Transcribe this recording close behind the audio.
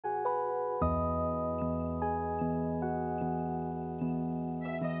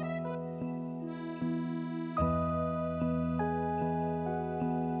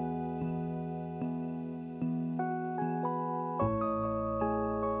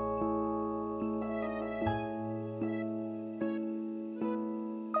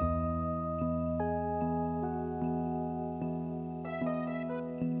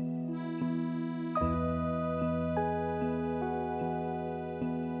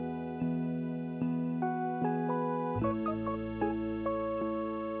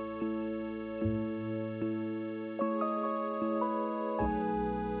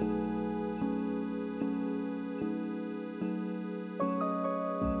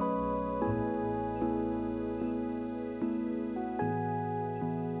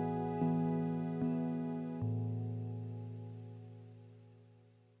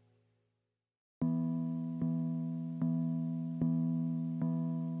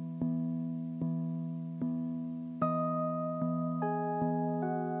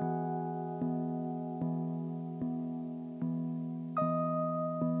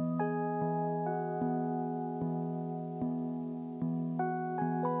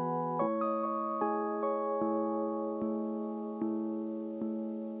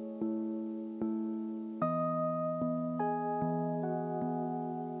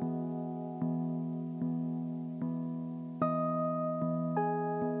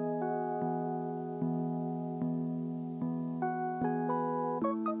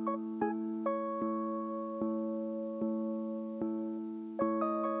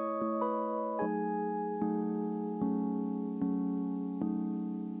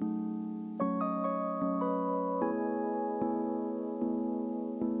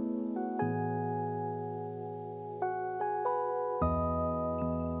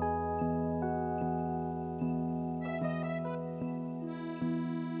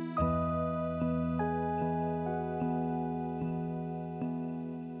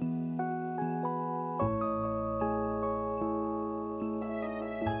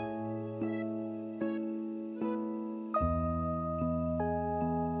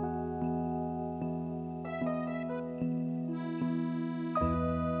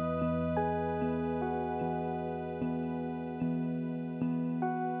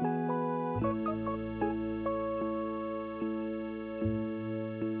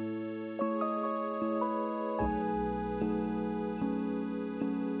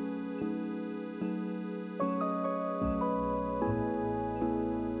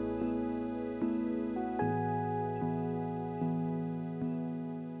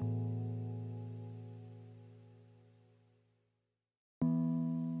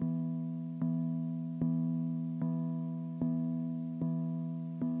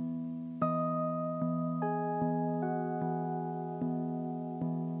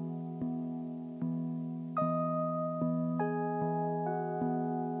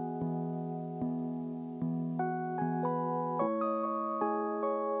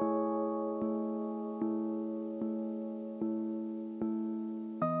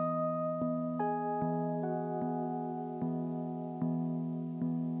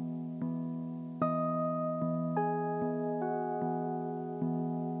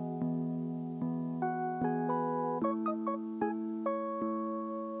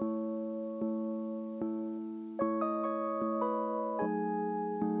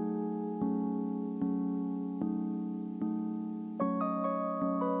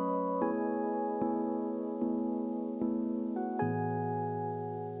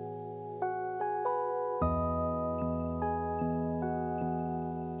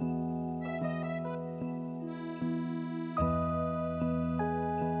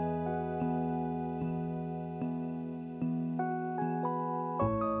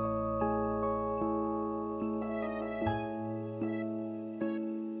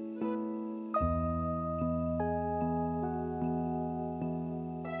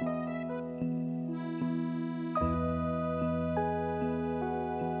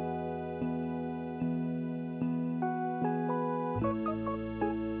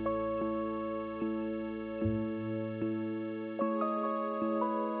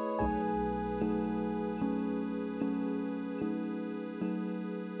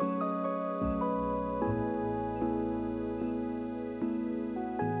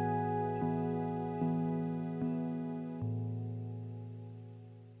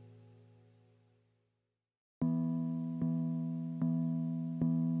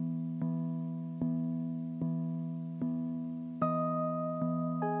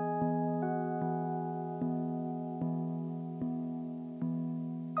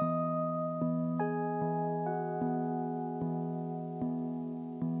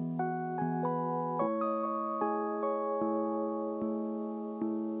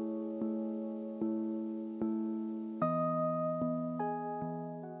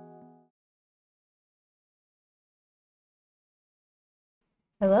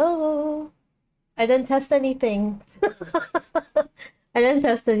Hello. I didn't test anything. I didn't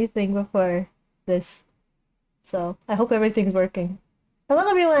test anything before this, so I hope everything's working. Hello,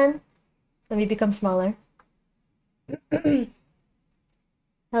 everyone. Let me become smaller. Hello,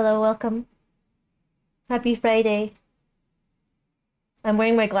 welcome. Happy Friday. I'm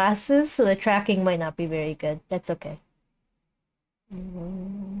wearing my glasses, so the tracking might not be very good. That's okay.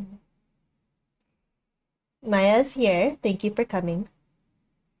 Maya's here. Thank you for coming.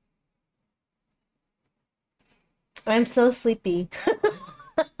 I'm so sleepy.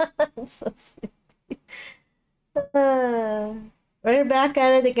 I'm so sleepy. We're back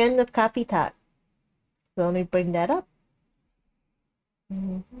at it again with coffee talk. So let me bring that up.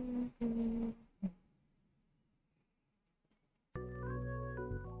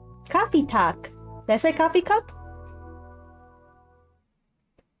 Coffee talk. Did I say coffee cup?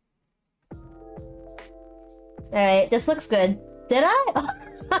 Alright, this looks good. Did I?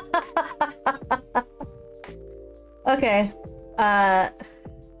 Okay.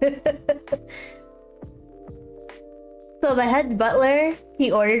 So the head butler,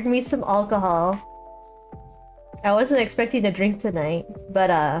 he ordered me some alcohol. I wasn't expecting to drink tonight,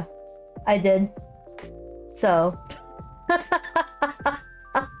 but I did. So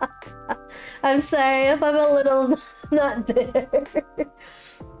I'm sorry if I'm a little not there.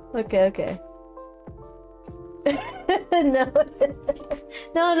 Okay. No.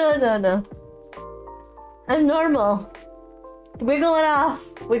 No. I'm normal. Wiggle it off.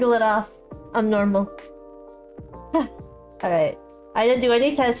 Wiggle it off. I'm normal. Alright. I didn't do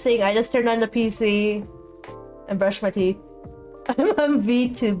any testing. I just turned on the PC and brushed my teeth. I'm a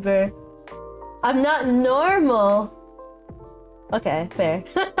VTuber. I'm not normal. Okay, fair.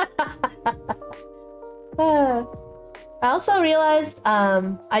 I also realized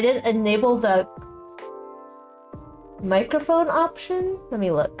I didn't enable the microphone option. Let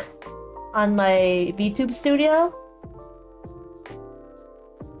me look. On my VTube studio.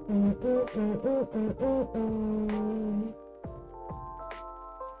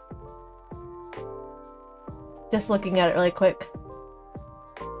 Just looking at it really quick.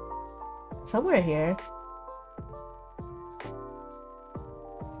 Somewhere here.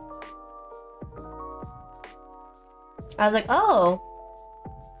 I was like, oh!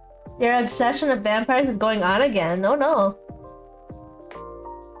 Your obsession of vampires is going on again. Oh no.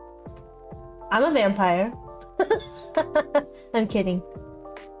 I'm a vampire. I'm kidding.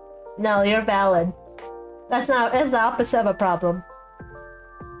 No, you're valid. That's the opposite of a problem.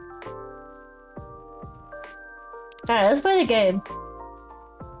 Alright, let's play the game.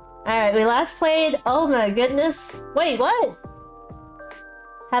 Alright, we last played... Oh my goodness. Wait, what?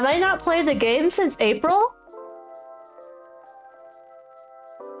 Have I not played the game since April?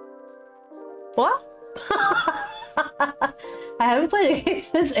 What? I haven't played the game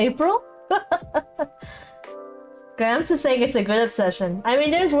since April? Gramps is saying it's a good obsession. I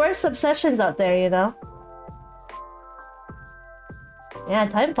mean, there's worse obsessions out there, you know? Yeah,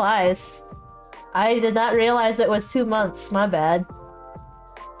 time flies. I did not realize it was 2 months. My bad.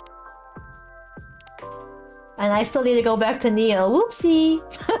 And I still need to go back to Neo. Whoopsie!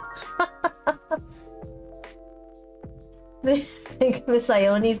 I think Miss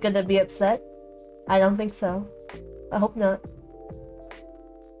Ione's gonna be upset? I don't think so. I hope not.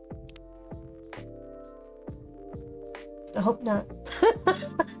 I hope not.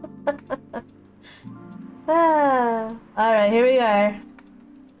 Alright, here we are.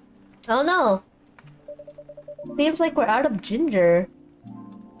 Oh no! Seems like we're out of ginger.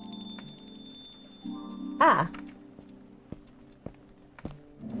 Ah.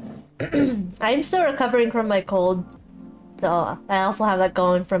 I'm still recovering from my cold. So I also have that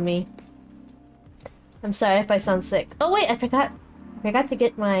going from me. I'm sorry if I sound sick. Oh wait, I forgot to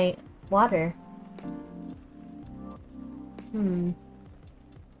get my water. I'm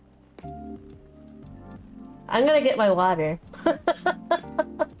gonna get my water.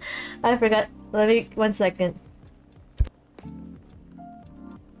 I forgot. Let me... 1 second.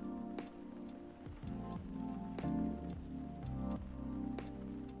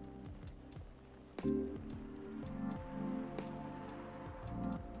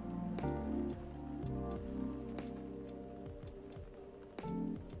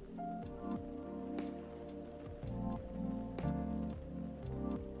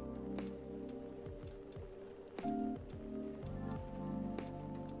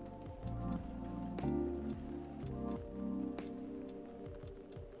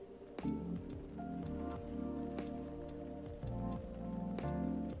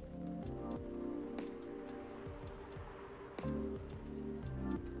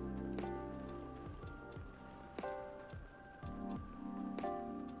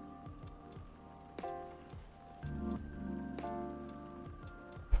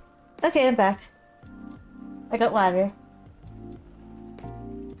 Okay, I'm back. I got water.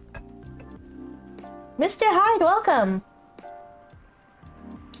 Mr. Hyde, welcome!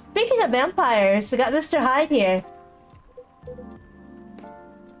 Speaking of vampires, we got Mr. Hyde here.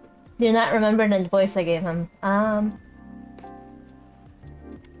 Do not remember the voice I gave him.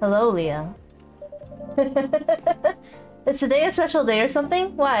 Hello, Leah. Is today a special day or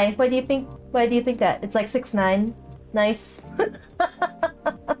something? Why? Why do you think that? It's like 6'9". Nice.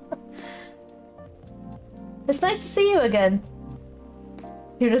 It's nice to see you again.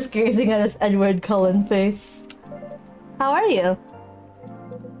 You're just gazing at his Edward Cullen face. How are you?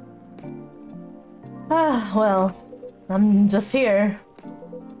 Ah, well, I'm just here.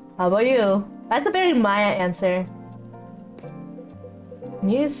 How about you? That's a very Maya answer.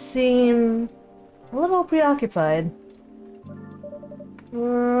 You seem a little preoccupied.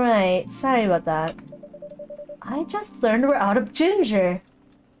 Right, sorry about that. I just learned we're out of ginger.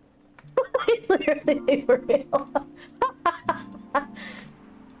 I literally for real.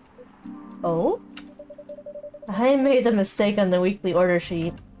 Oh? I made a mistake on the weekly order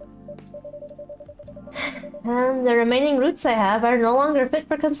sheet. And the remaining roots I have are no longer fit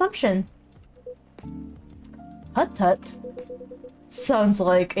for consumption. Tut tut. Sounds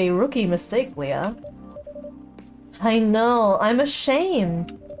like a rookie mistake, Leah. I know, I'm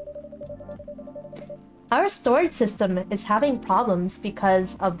ashamed. Our storage system is having problems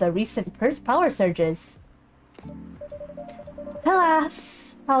because of the recent power surges.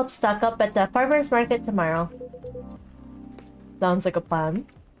 Alas, I'll stock up at the farmer's market tomorrow. Sounds like a plan.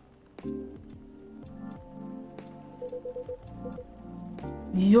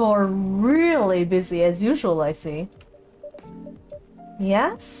 You're really busy as usual, I see.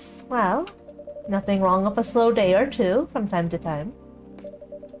 Yes, well, nothing wrong with a slow day or two from time to time.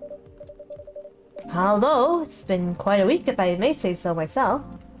 Although, it's been quite a week if I may say so myself.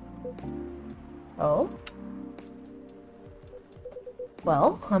 Oh?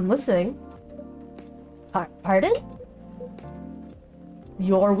 Well, I'm listening. Pardon?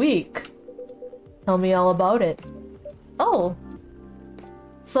 Your week. Tell me all about it. Oh!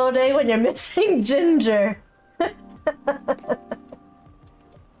 Slow day when you're missing ginger.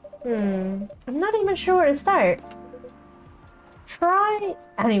 I'm not even sure where to start. Try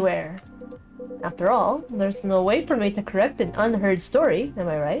anywhere. After all, there's no way for me to correct an unheard story, am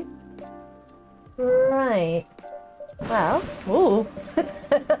I right? Right. Well, ooh.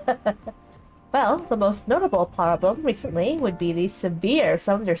 Well, the most notable problem recently would be these severe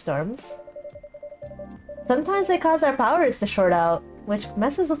thunderstorms. Sometimes they cause our powers to short out, which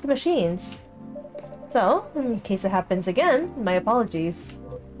messes with the machines. So, in case it happens again, my apologies.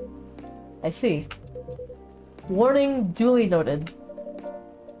 I see. Warning duly noted.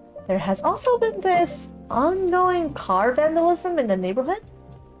 There has also been this ongoing car vandalism in the neighborhood.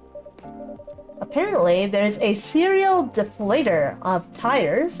 Apparently, there's a serial deflator of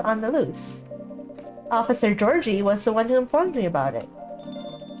tires on the loose. Officer Georgie was the one who informed me about it.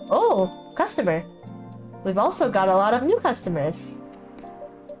 Oh, customer. We've also got a lot of new customers.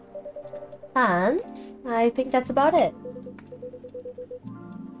 And I think that's about it.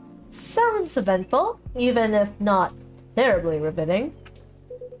 Sounds eventful, even if not terribly riveting.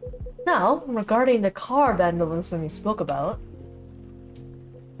 Now, regarding the car vandalism you spoke about.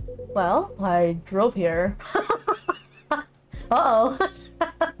 Well, I drove here. Uh-oh.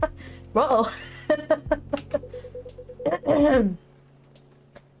 Uh-oh.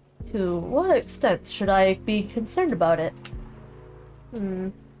 To what extent should I be concerned about it?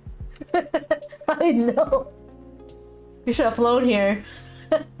 I know. You should have flown here.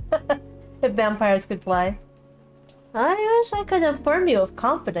 If vampires could fly. I wish I could inform you with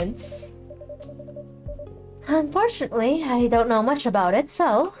confidence. Unfortunately, I don't know much about it,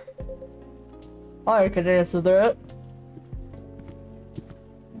 so... I can answer that.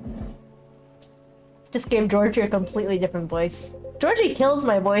 Just gave Georgie a completely different voice. Georgie kills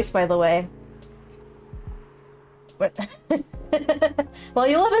my voice, by the way. What? Well,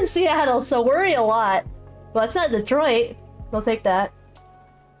 you live in Seattle, so worry a lot. Well, it's not Detroit. We'll take that.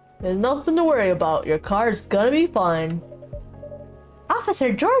 There's nothing to worry about. Your car's gonna be fine.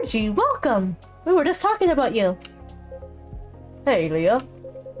 Officer Georgie, welcome! We were just talking about you. Hey, Leah.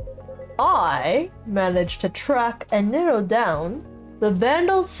 I managed to track and narrow down the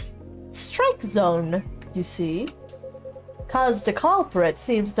Vandals' strike zone, you see. 'Cause the culprit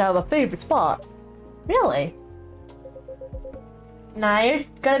seems to have a favorite spot. Really? Nah, you're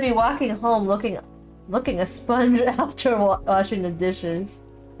gonna be walking home looking a sponge after washing the dishes.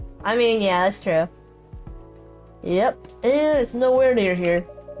 I mean, yeah, that's true. Yep, and it's nowhere near here.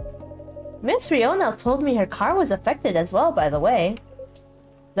 Miss Riona told me her car was affected as well, by the way.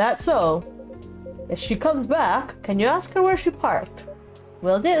 That's so. If she comes back, can you ask her where she parked?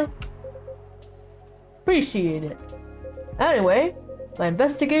 Will do. Appreciate it. Anyway, my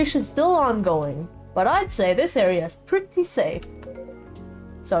investigation's still ongoing, but I'd say this area is pretty safe.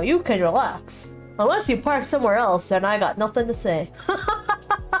 So you can relax. Unless you park somewhere else, then I got nothing to say.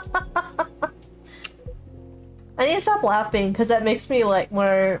 I need to stop laughing, because that makes me, like,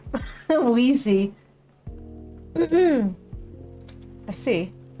 more wheezy. I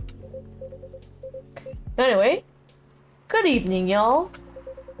see. Anyway, good evening, y'all.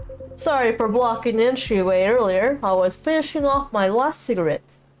 Sorry for blocking the entryway earlier. I was finishing off my last cigarette.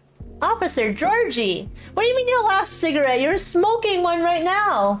 Officer Georgie! What do you mean your last cigarette? You're smoking one right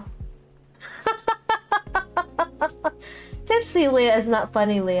now! Tipsy Leah is not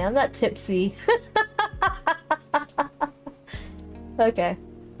funny, Leah. I'm not tipsy. Okay.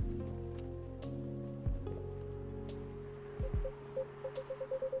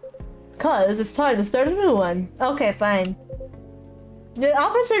 Cause it's time to start a new one. Okay, fine.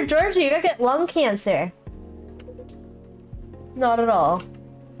 Officer Georgie, you're gonna get lung cancer. Not at all.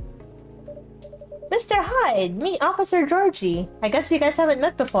 Mr. Hyde, meet Officer Georgie. I guess you guys haven't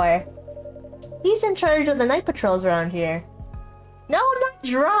met before. He's in charge of the night patrols around here. No, I'm not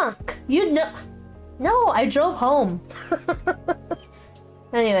drunk. You know. No, I drove home.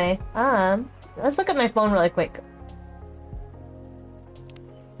 Anyway, let's look at my phone really quick.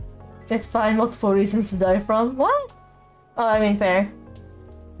 It's fine, multiple reasons to die from. What? Oh, I mean, fair.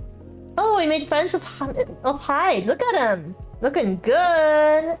 Oh, we made friends of Hyde. Look at him. Looking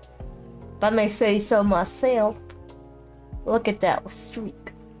good. If I may say so myself. Look at that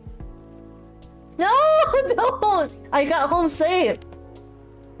streak. No, don't! I got home safe.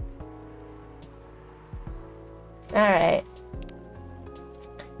 Alright.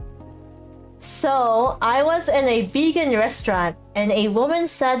 So, I was in a vegan restaurant and a woman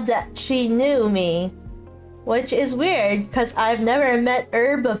said that she knew me. Which is weird because I've never met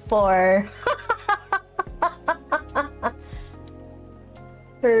her before.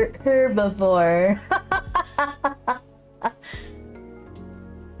 Herbivore.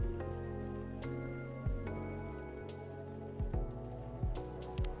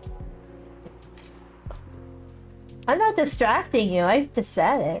 I'm not distracting you, I just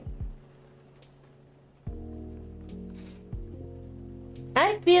said it.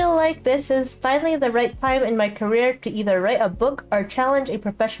 I feel like this is finally the right time in my career to either write a book or challenge a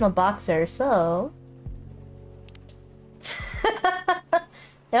professional boxer, so...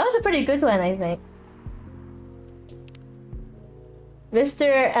 That was a pretty good one, I think.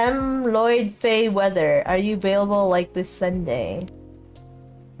 Mr. M. Lloyd Fay Weather, are you available like this Sunday?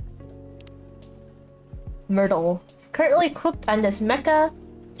 Myrtle. Currently cooked on this mecha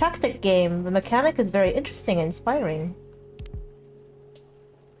tactic game. The mechanic is very interesting and inspiring.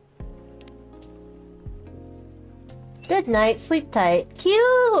 Good night, sleep tight.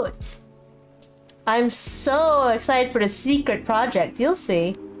 Cute! I'm so excited for the secret project, you'll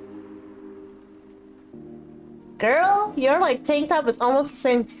see. Girl, your like tank top is almost the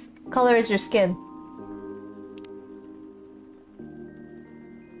same color as your skin.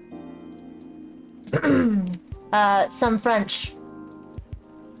 Some French.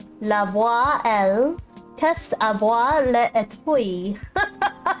 La voix elle, qu'est-ce à voir le étoile?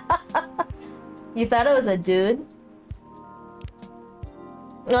 You thought it was a dude?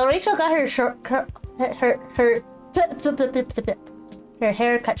 Well, Rachel got her her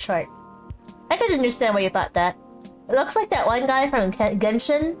hair cut short. I could understand why you thought that. It looks like that one guy from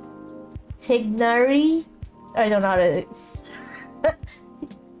Genshin, Tignari. I don't know how to.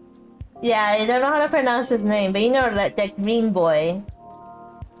 Yeah, I don't know how to pronounce his name, but you know that green boy.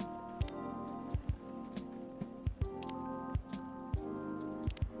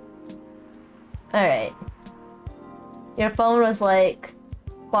 All right. Your phone was like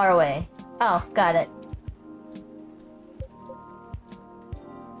far away. Oh, got it.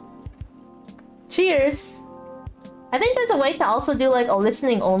 Cheers! I think there's a way to also do like a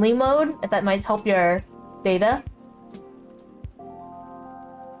listening only mode, if that might help your data.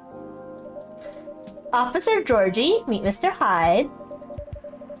 Officer Georgie, meet Mr. Hyde.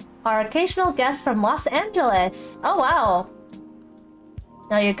 Our occasional guest from Los Angeles. Oh wow.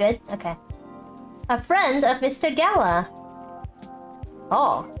 No, you're good? Okay. A friend of Mr. Gala.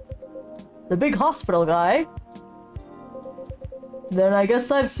 Oh. The big hospital guy. Then I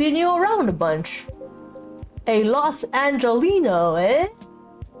guess I've seen you around a bunch. A Los Angelino, eh?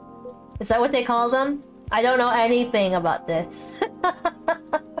 Is that what they call them? I don't know anything about this.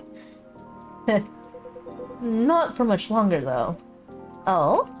 Not for much longer, though.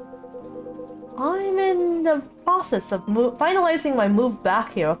 Oh? I'm in the process of finalizing my move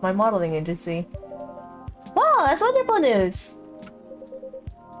back here with my modeling agency. Wow, that's wonderful news!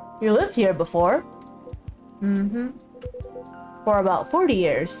 You lived here before? Mm-hmm. For about 40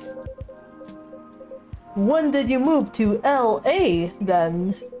 years. When did you move to LA,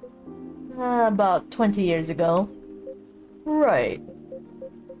 then? About 20 years ago. Right.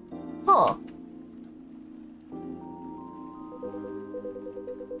 Huh.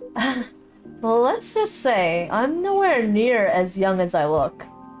 Well, let's just say, I'm nowhere near as young as I look.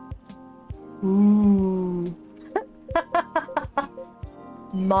 Ooh.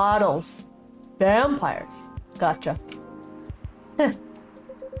 Models. Vampires. Gotcha.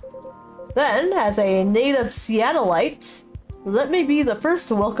 Then, as a native Seattleite, let me be the first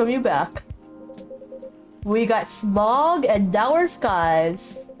to welcome you back. We got smog and dour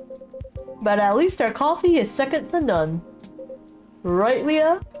skies, but at least our coffee is second to none. Right,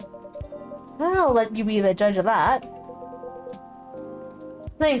 Leah? I'll let you be the judge of that.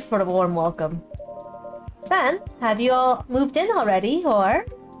 Thanks for the warm welcome. Ben, have you all moved in already, or?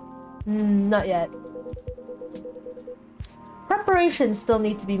 Not yet. Preparations still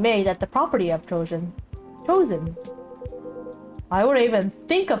need to be made at the property I've chosen. I wouldn't even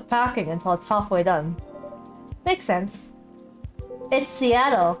think of packing until it's halfway done. Makes sense. It's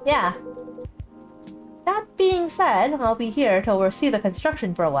Seattle, yeah. That being said, I'll be here to oversee the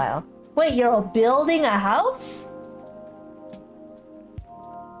construction for a while. Wait, you're building a house?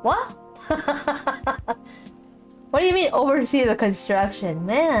 What? What do you mean oversee the construction?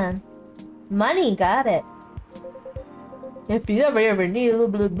 Man. Money, got it. If you ever need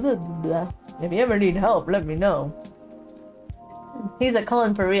blah, blah, blah. If you ever need help, let me know. He's a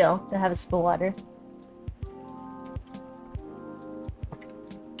Cullen for real to have a spill water.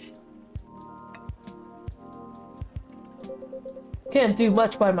 Can't do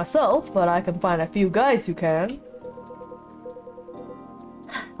much by myself, but I can find a few guys who can.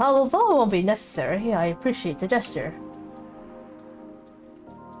 Although it won't be necessary, I appreciate the gesture.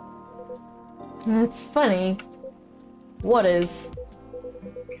 It's funny. What is?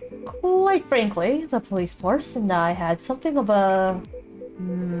 Quite frankly, the police force and I had something of a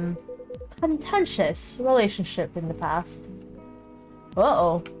contentious relationship in the past.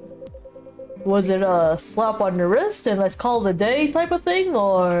 Uh-oh. Was it a slap on the wrist and let's call it a day type of thing,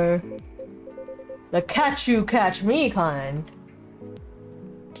 or the catch you catch me kind?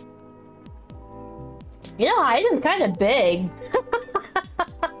 You know, Hyden's kind of big.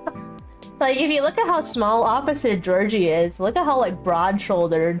 Like, if you look at how small Officer Georgie is, look at how, like,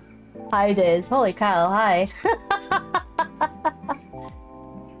 broad-shouldered Hyde is. Holy cow, hi.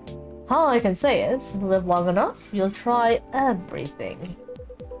 All I can say is, live long enough, you'll try everything.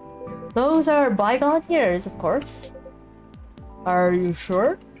 Those are bygone years, of course. Are you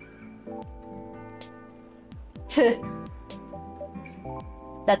sure?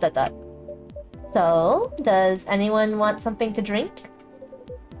 Dot. So, does anyone want something to drink?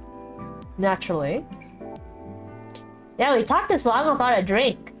 Naturally. Yeah, we talked this long about a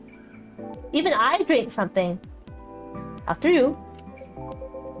drink. Even I drink something. After you.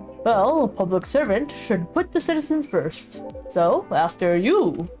 Well, a public servant should put the citizens first. So, after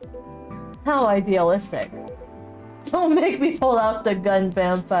you. How idealistic. Don't make me pull out the gun,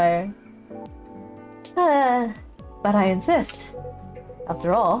 vampire. But I insist.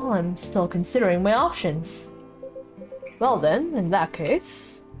 After all, I'm still considering my options. Well then, in that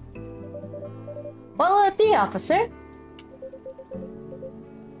case... What'll it be, officer?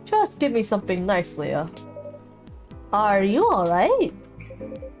 Just give me something nice, Leah. Are you alright?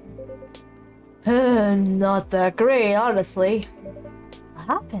 Not that great, honestly. What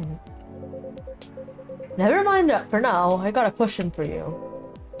happened? Never mind that for now, I got a question for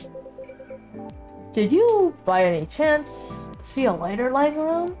you. Did you, by any chance, see a lighter lying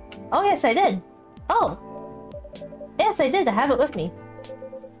around? Oh yes, I did. Oh! Yes, I did, I have it with me.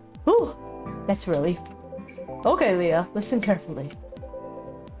 Whew! That's a relief. Okay, Leah, listen carefully.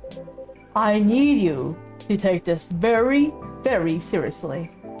 I need you to take this very, very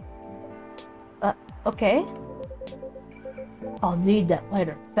seriously. Okay. I'll need that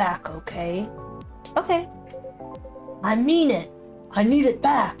lighter back, okay? Okay. I mean it. I need it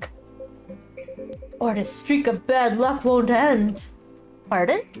back. Or this streak of bad luck won't end.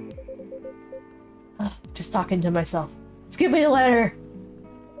 Pardon? Just talking to myself. Just give me the lighter.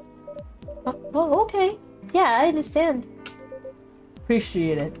 Oh, okay. Yeah, I understand.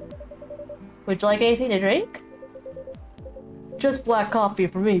 Appreciate it. Would you like anything to drink? Just black coffee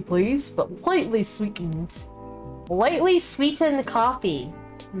for me, please, but lightly sweetened. Lightly sweetened coffee.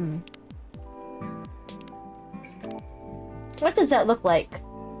 What does that look like?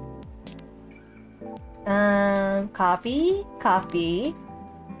 Coffee? Coffee.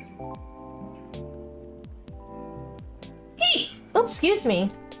 Oops, excuse me.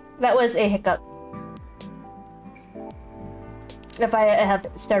 That was a hiccup. If I have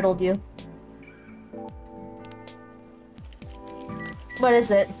startled you. What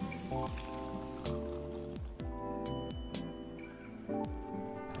is it?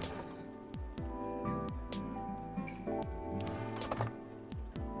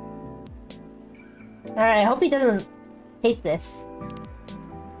 Alright, I hope he doesn't hate this.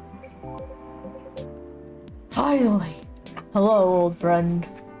 Finally! Hello, old friend.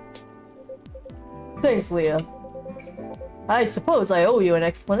 Thanks, Leah. I suppose I owe you an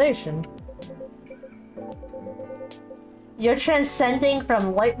explanation. You're transcending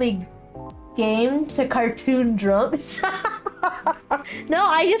from lightly game to cartoon drums? No,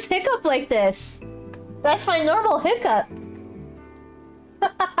 I just hiccup like this. That's my normal hiccup.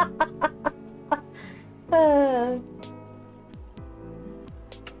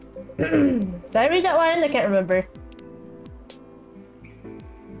 Did I read that line? I can't remember.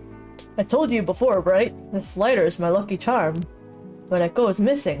 I told you before, right? This lighter is my lucky charm. When it goes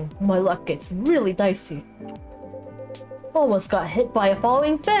missing, my luck gets really dicey. Almost got hit by a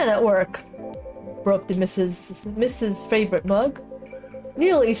falling fan at work. Broke the Mrs. favorite mug.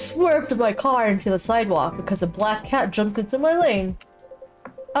 Nearly swerved my car into the sidewalk because a black cat jumped into my lane.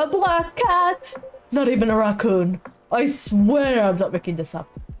 A black cat! Not even a raccoon. I swear I'm not making this up.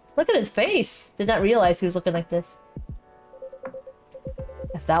 Look at his face. Did not realize he was looking like this.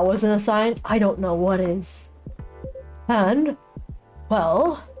 If that wasn't a sign, I don't know what is. And,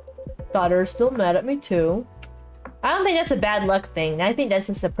 well, daughter's still mad at me too. I don't think that's a bad luck thing. I think that's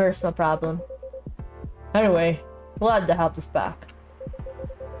just a personal problem. Anyway, glad to have this back.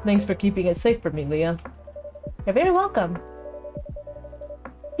 Thanks for keeping it safe for me, Leah. You're very welcome.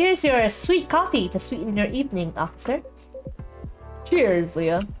 Here's your sweet coffee to sweeten your evening, officer. Cheers,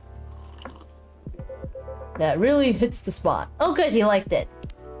 Leah. That really hits the spot. Oh good, he liked it.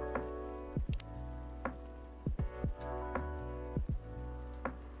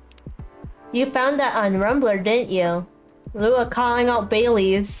 You found that on Rumbler, didn't you? Lua calling out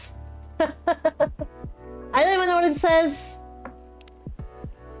Bailey's. I don't even know what it says.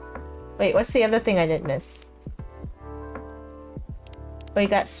 Wait, what's the other thing I didn't miss? We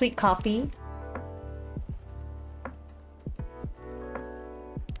got sweet coffee.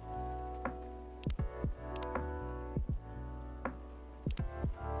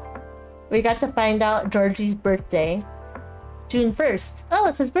 We got to find out Georgie's birthday. June 1st. Oh,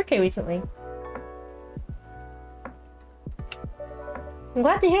 it's his birthday recently. I'm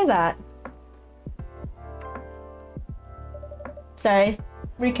glad to hear that. Sorry.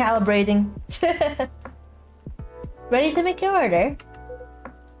 Recalibrating. Ready to make your order?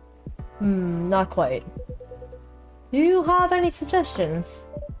 Not quite. Do you have any suggestions?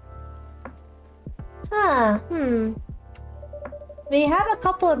 We have a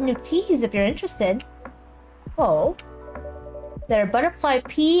couple of new teas if you're interested. Oh. They're butterfly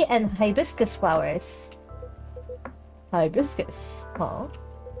pea and hibiscus flowers. Hibiscus, huh?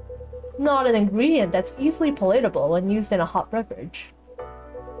 Not an ingredient that's easily palatable when used in a hot beverage.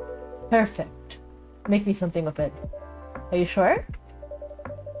 Perfect. Make me something of it. Are you sure?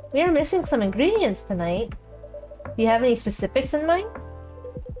 We are missing some ingredients tonight. Do you have any specifics in mind?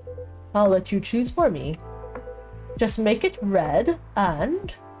 I'll let you choose for me. Just make it red,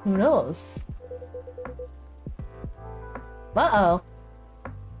 and who knows? Uh-oh.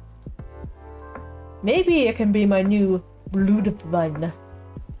 Maybe it can be my new blood one.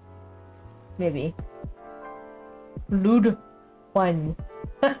 Maybe. Blood one.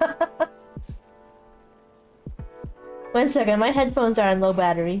 1 second, my headphones are on low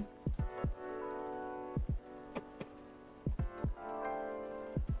battery.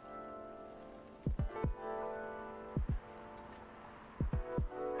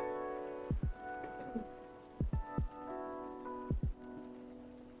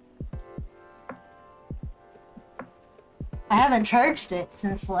 I haven't charged it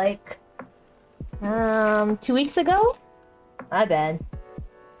since like 2 weeks ago? My bad.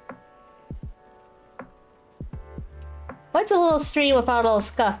 What's a little stream without a little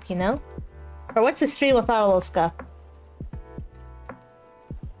scuff, you know? Or what's a stream without a little scuff?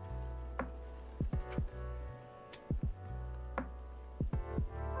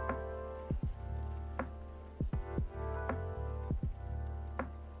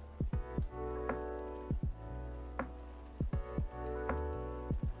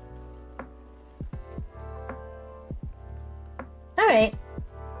 Alright.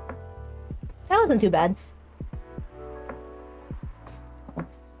 That wasn't too bad.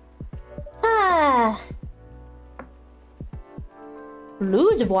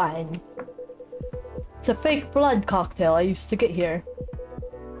 Blood wine. It's a fake blood cocktail I used to get here.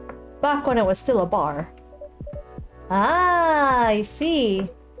 Back when it was still a bar. Ah, I see.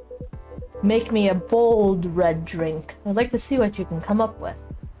 Make me a bold red drink. I'd like to see what you can come up with.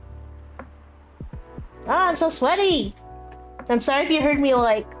 Ah, I'm so sweaty! I'm sorry if you heard me,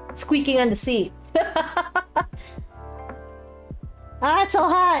 like, squeaking on the seat. Ah, it's so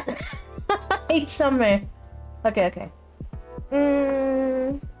hot! I hate summer. Okay, okay.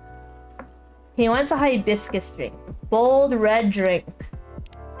 He wants a hibiscus drink. Bold red drink.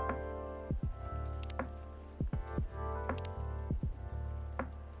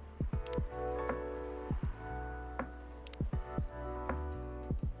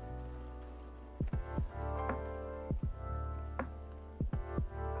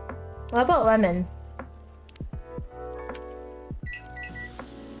 What about lemon?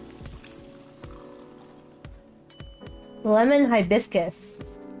 Lemon hibiscus.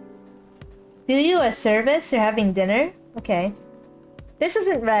 Do you a service? You're having dinner? Okay. This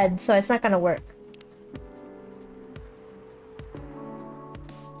isn't red, so it's not gonna work.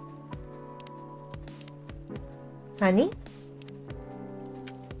 Honey?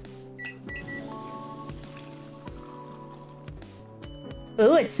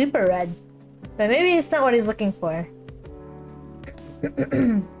 Ooh, it's super red. But maybe it's not what he's looking for.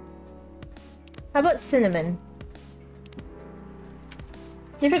 How about cinnamon?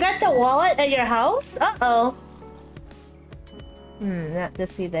 You forgot the wallet at your house? Uh-oh. Not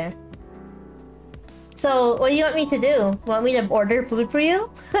this either. So, what do you want me to do? Want me to order food for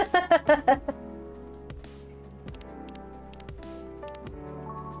you?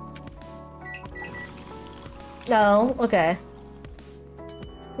 No, okay.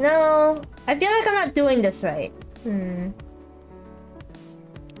 No, I feel like I'm not doing this right.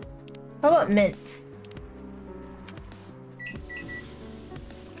 How about mint?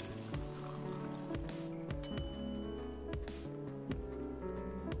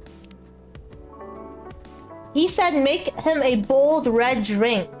 He said make him a bold red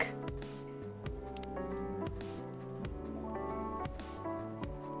drink.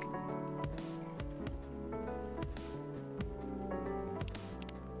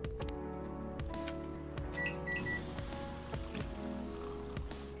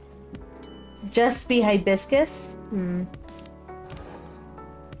 Just be hibiscus?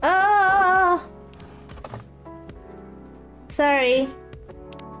 Ah! Sorry.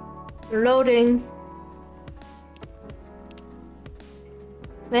 Loading.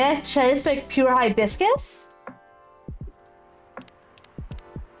 Should I just make pure hibiscus?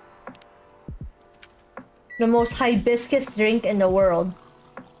 The most hibiscus drink in the world.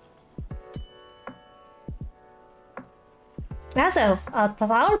 It has a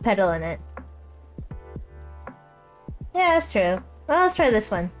flower petal in it. Yeah, that's true. Well, let's try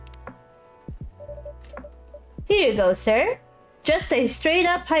this one. Here you go, sir. Just a straight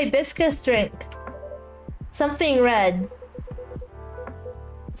up hibiscus drink. Something red.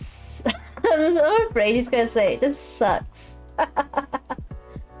 I'm afraid he's gonna say, this sucks.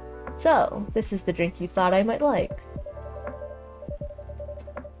 So, this is the drink you thought I might like.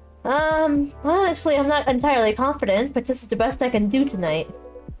 Honestly, I'm not entirely confident, but this is the best I can do tonight.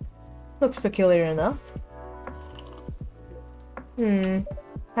 Looks peculiar enough.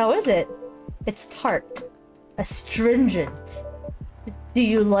 How is it? It's tart. Astringent. Do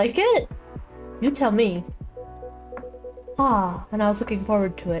you like it? You tell me. Ah, and I was looking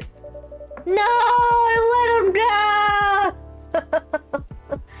forward to it. No! I let him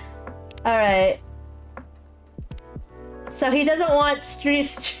down! Alright. So he doesn't want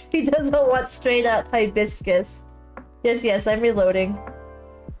straight up hibiscus. Yes, I'm reloading.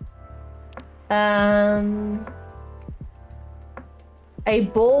 A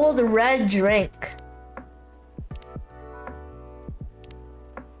bold red drink.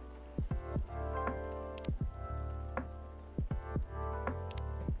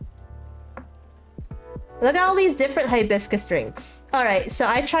 Look at all these different hibiscus drinks. Alright, so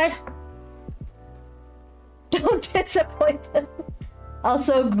I tried... Don't disappoint him.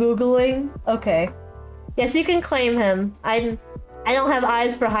 Also Googling. Okay. Yes, you can claim him. I don't have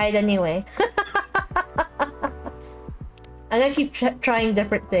eyes for hide anyway. I'm gonna keep trying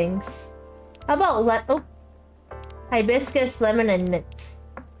different things. How about hibiscus, lemon, and mint.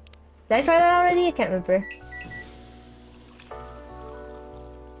 Did I try that already? I can't remember.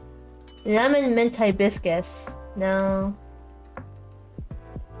 Lemon, mint, hibiscus. No.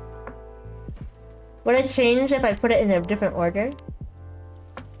 Would it change if I put it in a different order?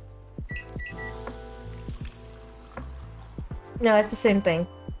 No, it's the same thing.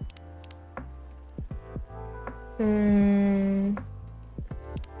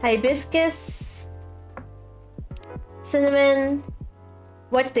 Hibiscus. Cinnamon.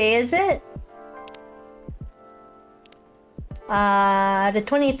 What day is it? The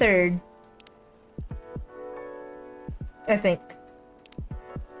 23rd. I think.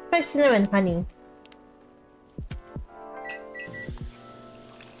 Try cinnamon honey.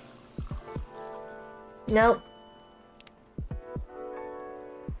 Nope.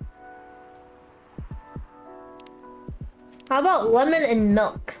 How about lemon and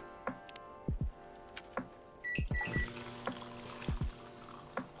milk?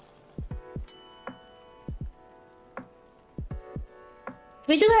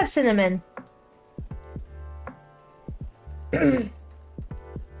 We do have cinnamon. Do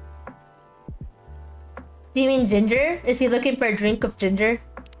you mean ginger? Is he looking for a drink of ginger?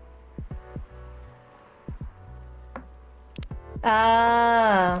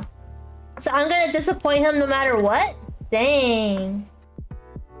 Ah. So I'm gonna disappoint him no matter what? Dang.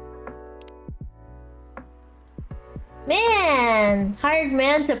 Man! Hard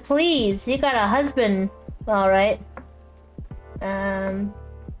man to please. You got a husband. Alright.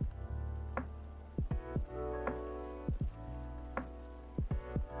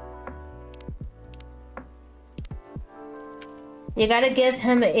 You gotta give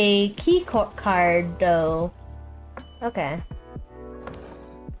him a key card, though. Okay.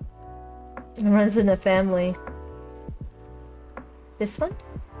 It runs in the family. This one?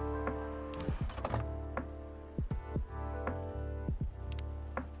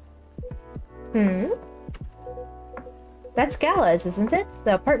 That's Gala's, isn't it?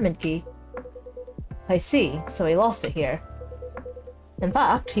 The apartment key. I see, so he lost it here. In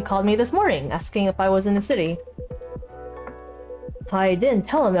fact, he called me this morning, asking if I was in the city. I didn't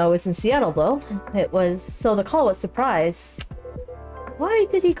tell him I was in Seattle, though. So the call was surprise. Why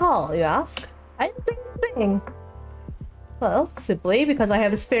did he call, you ask? I didn't say anything. Well, simply because I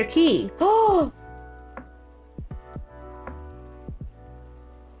have a spare key. Oh!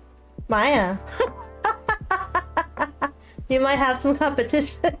 Maya. You might have some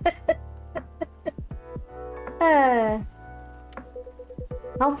competition. I'll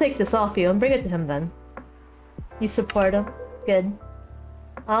take this off you and bring it to him then. You support him? Good.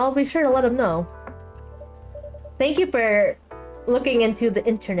 I'll be sure to let him know. Thank you for looking into the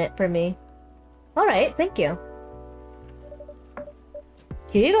internet for me. Alright, thank you.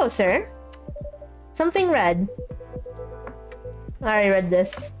 Here you go, sir. Something red. I already read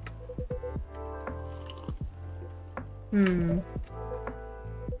this.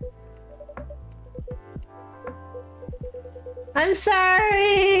 I'm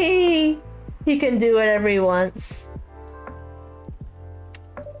sorry! He can do whatever he wants.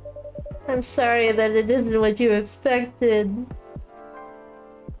 I'm sorry that it isn't what you expected.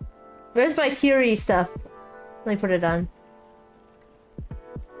 Where's my theory stuff? Let me put it on.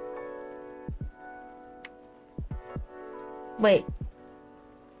 Wait.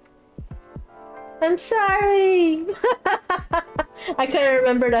 I'm sorry! I couldn't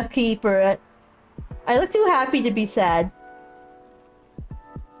remember the key for it. I look too happy to be sad.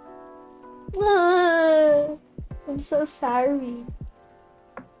 I'm so sorry.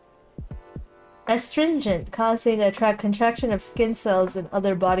 Astringent, causing a contraction of skin cells and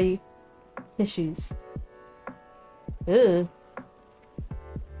other body tissues. Ew.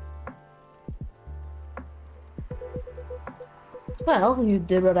 Well, you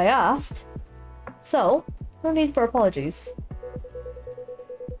did what I asked. So, no need for apologies.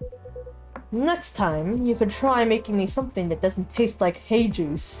 Next time, you could try making me something that doesn't taste like hay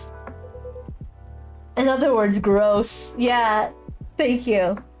juice. In other words, gross. Yeah, thank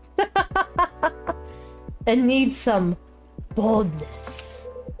you. And need some boldness.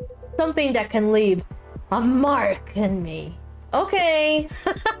 Something that can leave a mark in me. Okay.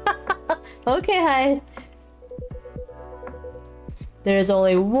 Okay, hi. There is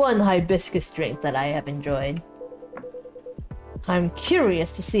only one hibiscus drink that I have enjoyed. I'm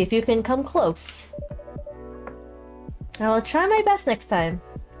curious to see if you can come close. I will try my best next time.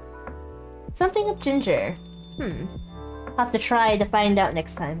 Something of ginger. I'll have to try to find out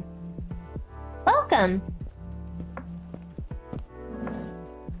next time. Welcome!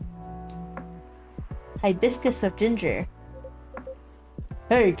 Hibiscus of ginger.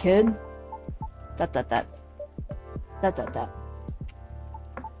 Hey, kid. That. That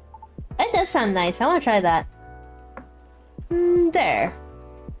does sound nice. I want to try that. There.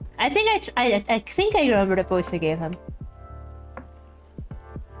 I think I think I remember the voice I gave him.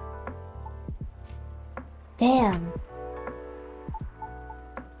 Damn.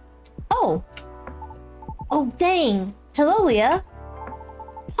 Oh. Oh, dang. Hello, Leah.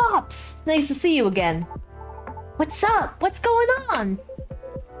 Pops, nice to see you again. What's up? What's going on?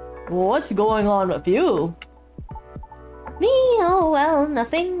 What's going on with you? Me? Oh, well,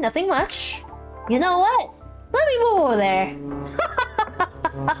 nothing much. You know what? Let me move over there.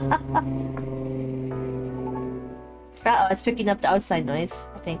 Uh-oh, it's picking up the outside noise,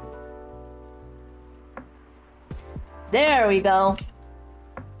 I think. There we go.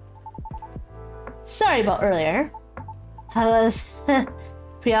 Sorry about earlier. I was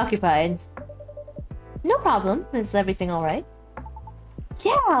preoccupied. No problem. Is everything alright?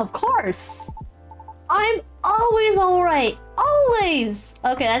 Yeah, of course. I'm always alright. Always!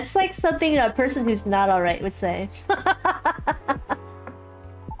 Okay, that's like something a person who's not alright would say.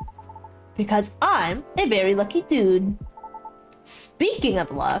 Because I'm a very lucky dude. Speaking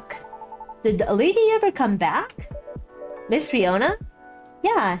of luck, did the lady ever come back? Miss Fiona?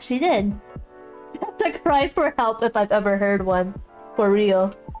 Yeah, she did. That's a cry for help if I've ever heard one. For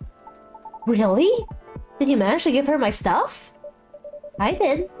real. Really? Did you manage to give her my stuff? I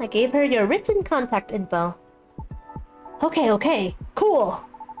did. I gave her your written contact info. Okay, cool.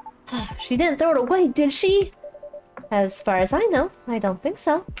 She didn't throw it away, did she? As far as I know, I don't think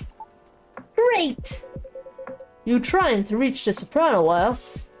so. Great! You trying to reach the soprano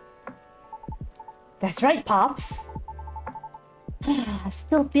wires? That's right, Pops. I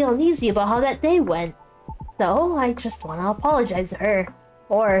still feel uneasy about how that day went. So, I just want to apologize to her.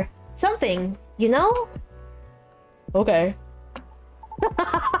 Or something, you know? Okay.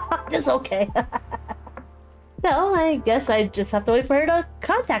 It's okay. So, I guess I just have to wait for her to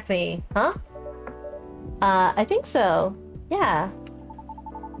contact me, huh? I think so. Yeah.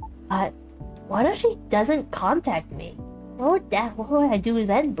 But what if she doesn't contact me? What would I do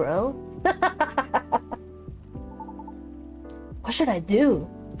then, bro? What should I do?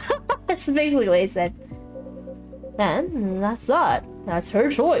 That's basically what he said. And that's that. That's her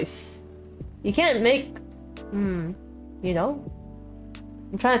choice. You can't make... you know?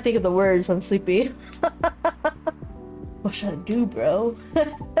 I'm trying to think of the words from Sleepy. What should I do, bro?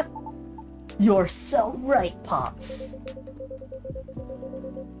 You're so right, Pops.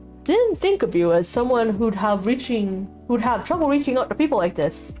 Didn't think of you as someone who'd have trouble reaching out to people like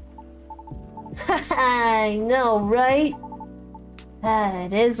this. I know, right?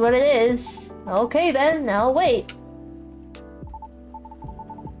 It is what it is. Okay then, I'll wait.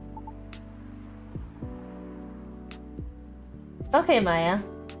 Okay, Maya.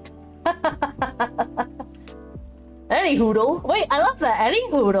 Any hoodle. Wait, I love that. Any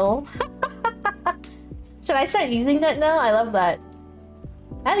hoodle. Should I start using that now? I love that.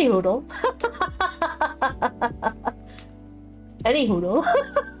 Any hoodle. Any hoodle.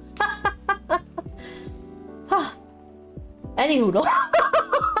 Any hoodle.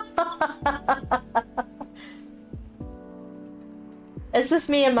 It's just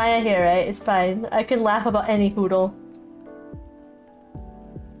me and Maya here, right? It's fine. I can laugh about any hoodle.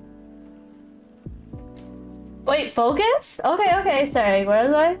 Wait, focus? Okay, sorry, where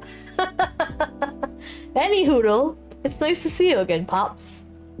was I? Any hoodle. It's nice to see you again, Pops.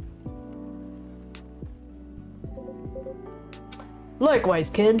 Likewise,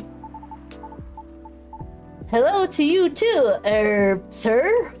 kid. Hello to you too,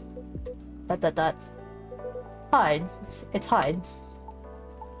 sir? ... Hide. It's hide. ...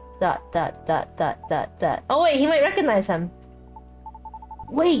 Oh wait, he might recognize him.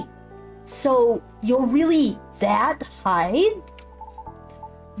 Wait, so you're really that Hyde?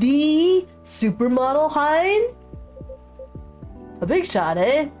 The supermodel Hyde? A big shot,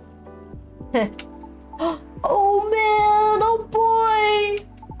 eh? Oh man, oh boy!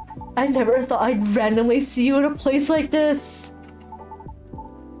 I never thought I'd randomly see you in a place like this.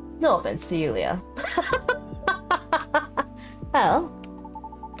 No offense to you, Leah. Well,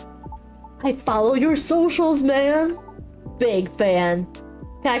 I follow your socials, man. Big fan.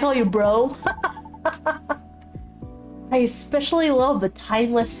 Can I call you bro? I especially love the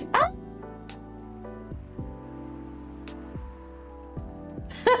timeless... Ah!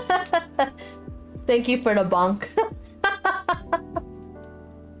 Thank you for the bonk.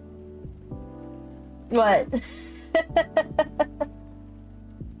 What?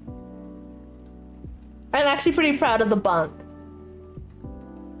 I'm actually pretty proud of the bonk.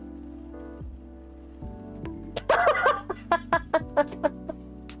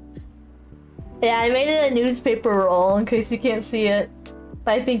 Yeah, I made it a newspaper roll in case you can't see it.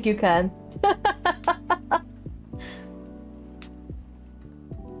 But I think you can.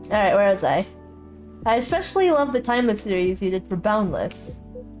 Alright, where was I? I especially love the timeless series you did for Boundless.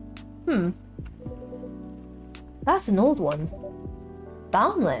 That's an old one.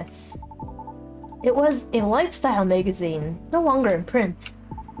 Boundless. It was a lifestyle magazine, no longer in print.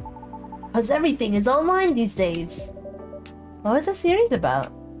 'Cause everything is online these days. What was the series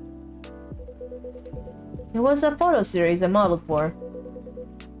about? It was a photo series I modeled for.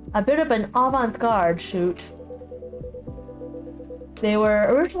 A bit of an avant-garde shoot. They were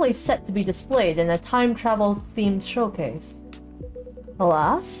originally set to be displayed in a time travel themed showcase.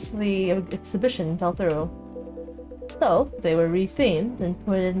 Alas, the exhibition fell through. So, they were rethemed and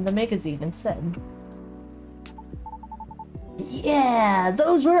put in the magazine instead. Yeah,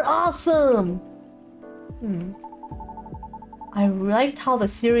 those were awesome! I liked how the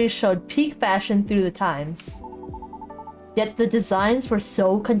series showed peak fashion through the times. Yet the designs were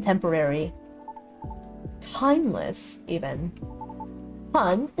so contemporary. Timeless, even.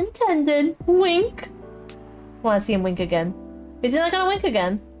 Pun intended. Wink! Wanna see him wink again. Is he not gonna wink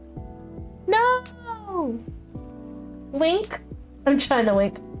again? No! Wink? I'm trying to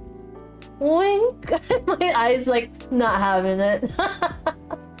wink. Wink! My eyes like not having it.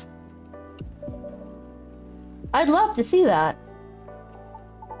 I'd love to see that.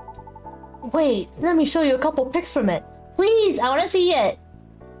 Wait, let me show you a couple pics from it. Please, I want to see it.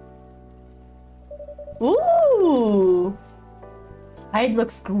 Ooh! Hyde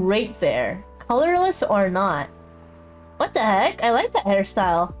looks great there. Colorless or not. What the heck? I like that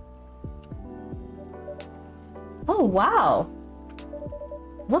hairstyle. Oh, wow.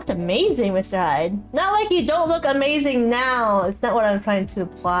 Looked amazing, Mr. Hyde. Not like you don't look amazing now. It's not what I'm trying to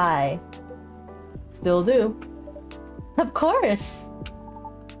imply. Still do. Of course.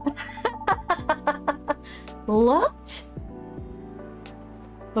 Looked?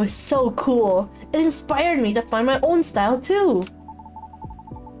 It was so cool. It inspired me to find my own style too.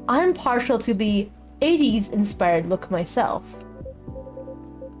 I'm partial to the 80s inspired look myself.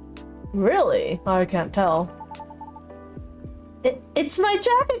 Really? I can't tell. It's my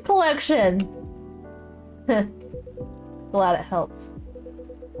jacket collection! Glad it helped.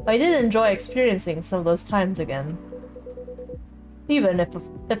 I did enjoy experiencing some of those times again. Even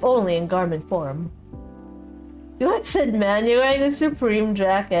if only in garment form. You like said, man, you're wearing a Supreme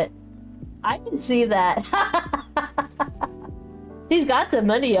jacket. I can see that. He's got the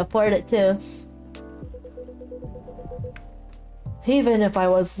money to afford it too. Even if I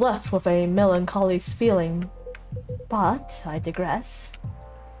was left with a melancholy feeling. But I digress.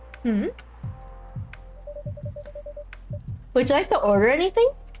 Would you like to order anything?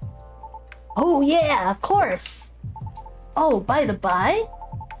 Oh yeah, of course! Oh, by the by,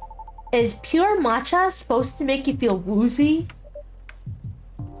 is pure matcha supposed to make you feel woozy?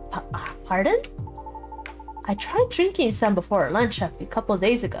 Pardon? I tried drinking some before lunch a couple of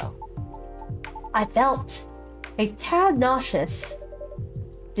days ago. I felt a tad nauseous.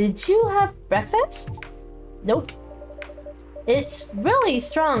 Did you have breakfast? Nope. It's really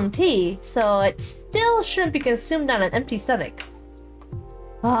strong tea, so it still shouldn't be consumed on an empty stomach.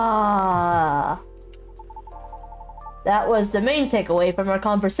 Ah. That was the main takeaway from our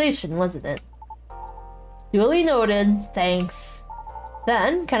conversation, wasn't it? Duly noted, thanks.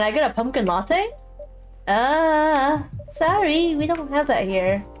 Then, can I get a pumpkin latte? Sorry, we don't have that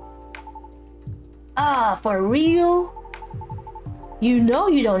here. Ah, for real? You know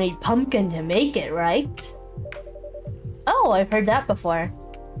you don't need pumpkin to make it, right? Oh, I've heard that before.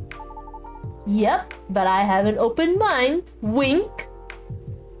 Yep, but I have an open mind. Wink.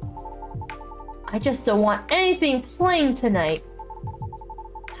 I just don't want anything plain tonight.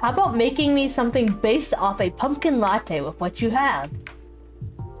 How about making me something based off a pumpkin latte with what you have?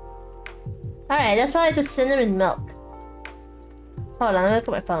 Alright, that's why it's cinnamon milk. Hold on, let me look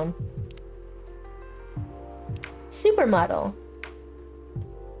at my phone. Supermodel.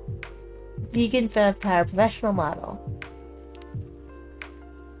 Vegan vampire professional model.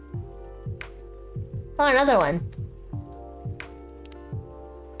 Oh, another one.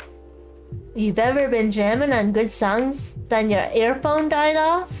 You've ever been jamming on good songs, then your earphone died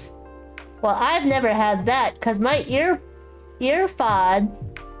off? Well, I've never had that, cause my earpod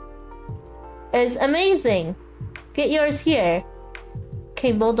is amazing. Get yours here.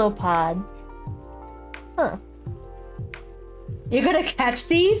 Kmodo pod. Huh. You're gonna catch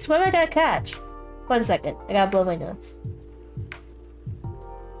these? What am I gonna catch? 1 second, I gotta blow my nose.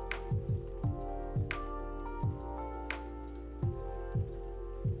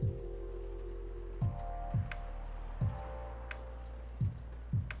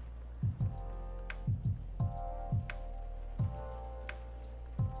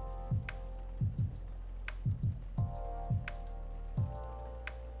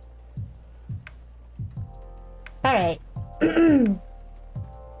 Alright.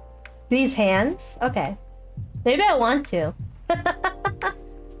 These hands? Okay. Maybe I want to.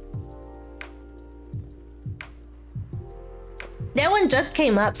 That one just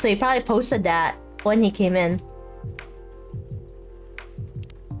came up, so he probably posted that when he came in.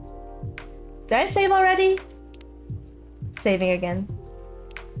 Did I save already? Saving again.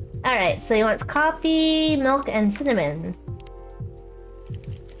 Alright, so he wants coffee, milk, and cinnamon.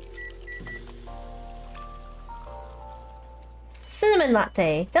 Cinnamon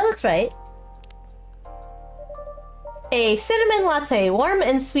latte. That looks right. A cinnamon latte, warm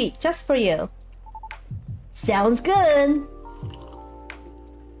and sweet, just for you. Sounds good.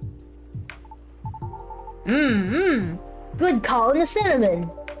 Good call on the cinnamon.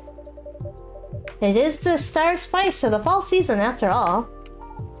 It is the star spice of the fall season after all.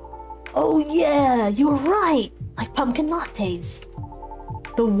 Oh yeah, you're right. Like pumpkin lattes.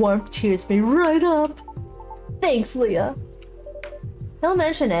 The warmth cheers me right up. Thanks, Leah. Don't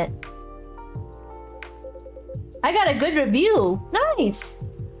mention it. I got a good review. Nice.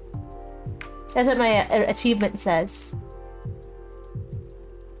 That's what my achievement says.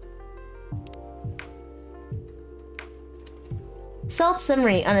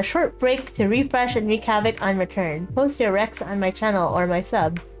 Self-summary. On a short break to refresh and wreak havoc on return. Post your recs on my channel or my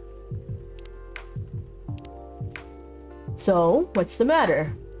sub. So, what's the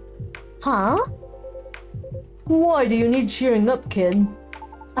matter? Huh? Why do you need cheering up, kid?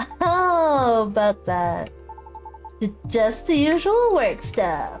 Oh, about that. Just the usual work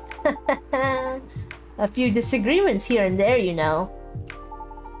stuff. A few disagreements here and there, you know.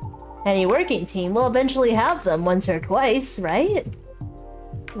 Any working team will eventually have them once or twice, right?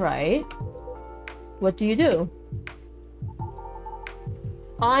 Right. What do you do?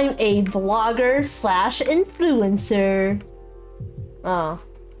 I'm a vlogger slash influencer. Oh.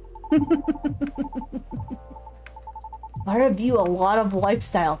 I review a lot of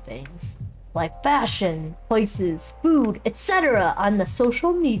lifestyle things, like fashion, places, food, etc. on the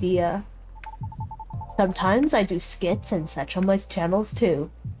social media. Sometimes I do skits and such on my channels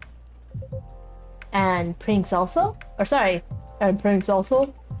too. And pranks also? Or sorry, and pranks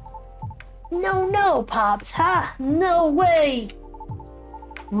also? No, Pops, ha! No way!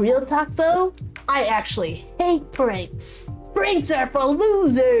 Real talk though, I actually hate pranks. Pranks are for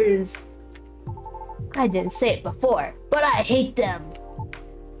losers! I didn't say it before, but I hate them.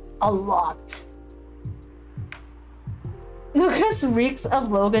 A lot. Lucas reeks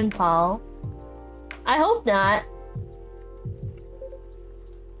of Logan Paul. I hope not.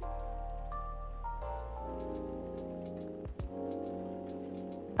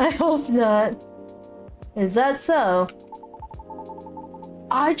 I hope not. Is that so?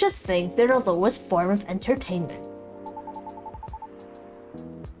 I just think they're the lowest form of entertainment.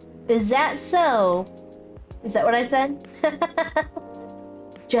 Is that so? Is that what I said?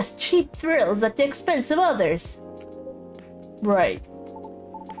 Just cheap thrills at the expense of others. Right.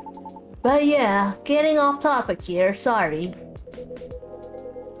 But yeah, getting off topic here, sorry.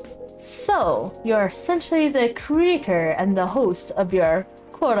 So, you're essentially the creator and the host of your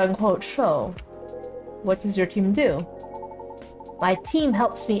quote-unquote show. What does your team do? My team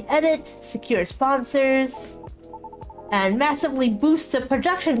helps me edit, secure sponsors, and massively boost the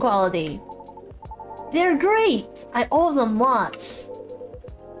production quality. They're great! I owe them lots.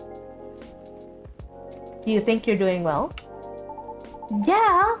 Do you think you're doing well?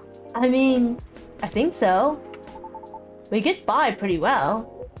 Yeah, I mean, I think so. We get by pretty well.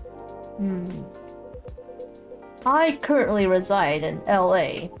 I currently reside in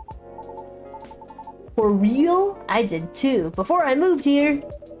LA. For real? I did too, before I moved here.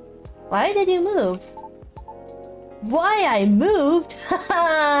 Why did you move? Why I moved?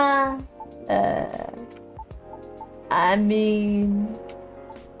 Haha. I mean,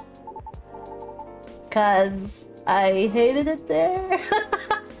 cause I hated it there.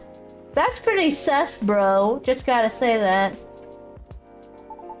 That's pretty sus, bro. Just gotta say that.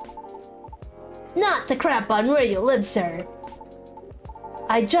 Not to crap on where you live, sir.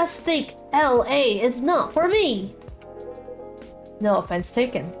 I just think LA is not for me. No offense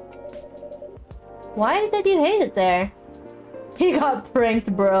taken. Why did you hate it there? He got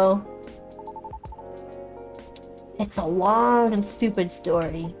pranked, bro. It's a long and stupid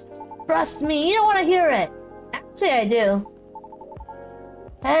story. Trust me, you don't want to hear it. Actually, I do.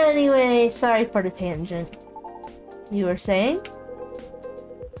 Anyway, sorry for the tangent. You were saying?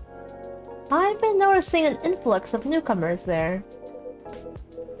 I've been noticing an influx of newcomers there.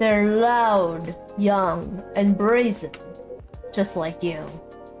 They're loud, young, and brazen. Just like you.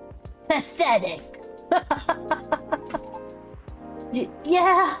 Pathetic!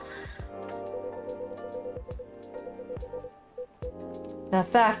 Yeah! The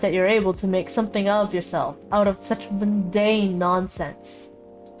fact that you're able to make something of yourself out of such mundane nonsense.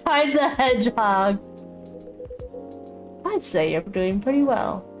 Hide the hedgehog! I'd say you're doing pretty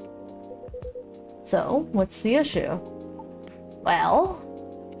well. So, what's the issue? Well,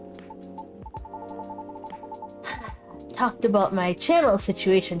 talked about my channel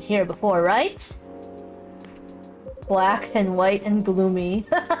situation here before, right? Black and white and gloomy.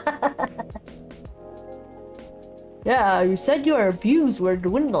 Yeah, you said your views were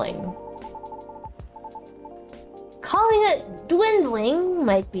dwindling. Calling it dwindling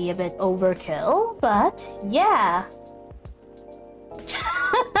might be a bit overkill, but yeah.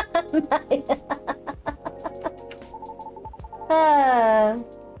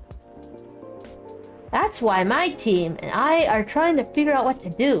 That's why my team and I are trying to figure out what to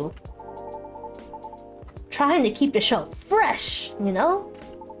do. Trying to keep the show fresh, you know?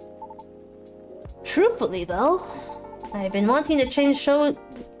 Truthfully though, I've been wanting to change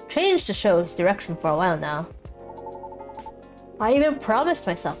the show's direction for a while now. I even promised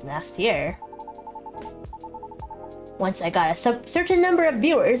myself last year. Once I got a certain number of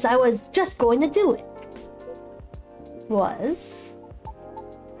viewers, I was just going to do it. Was...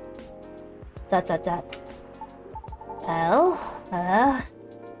 Well,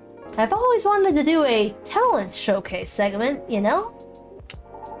 I've always wanted to do a talent showcase segment, you know?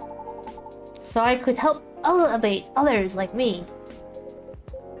 So I could help elevate others like me.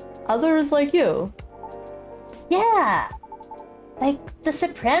 Others like you? Yeah! Like the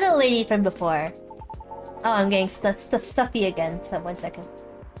soprano lady from before. Oh, I'm getting stuffy again, so 1 second.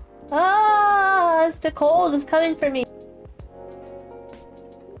 Ah, it's the cold is coming for me.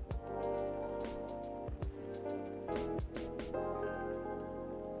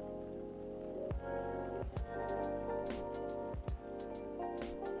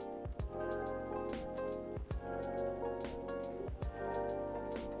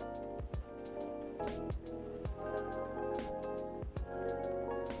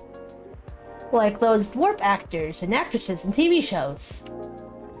 Like those dwarf actors and actresses in TV shows.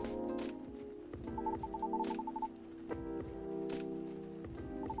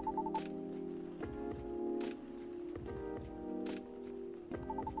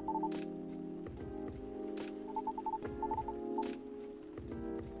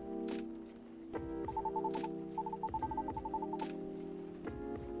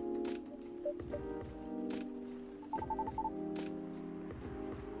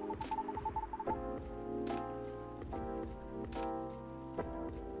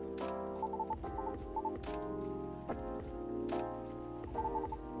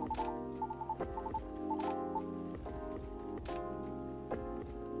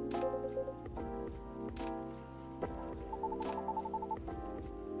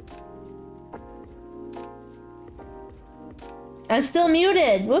 I'm still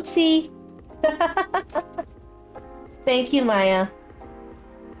muted. Whoopsie. Thank you, Maya.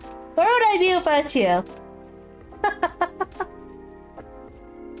 Where would I be without you?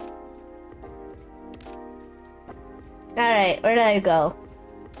 Alright, where did I go?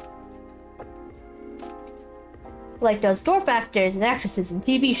 Like those dwarf actors and actresses in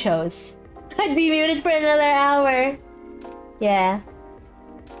TV shows. I'd be muted for another hour. Yeah.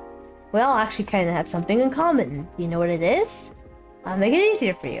 We all actually kind of have something in common. You know what it is? I'll make it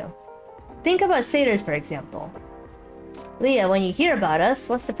easier for you. Think about satyrs, for example. Leah, when you hear about us,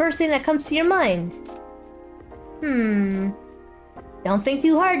 what's the first thing that comes to your mind? Don't think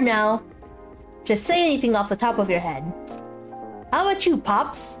too hard now. Just say anything off the top of your head. How about you,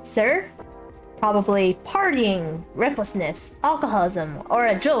 Pops, sir? Probably partying, recklessness, alcoholism, or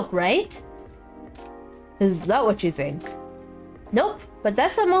a joke, right? Is that what you think? Nope, but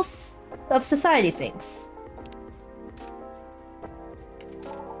that's what most of society thinks.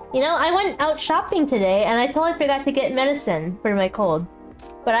 You know, I went out shopping today and I totally forgot to get medicine for my cold.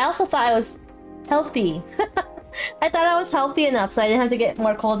 But I also thought I was healthy. I thought I was healthy enough so I didn't have to get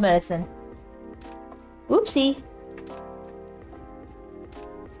more cold medicine. Oopsie.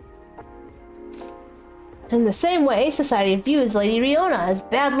 In the same way, society views Lady Riona as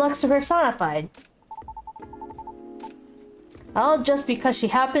bad luck personified. All just because she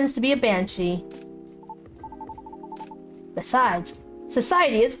happens to be a banshee. Besides,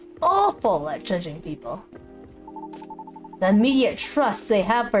 society is awful at judging people. The immediate trust they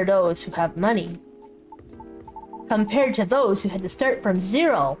have for those who have money, compared to those who had to start from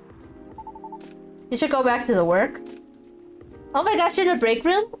zero. You should go back to the work. Oh my gosh, you're in the break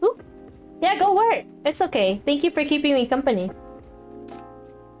room? Ooh. Yeah, go work. It's okay. Thank you for keeping me company.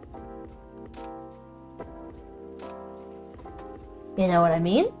 You know what I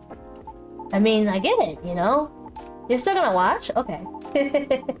mean? I mean, I get it, you know? You're still gonna watch? Okay.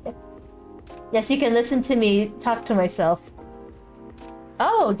 Yes, you can listen to me talk to myself.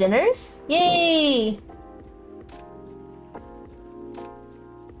 Oh, dinners? Yay!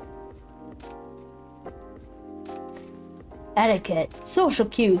 Etiquette, social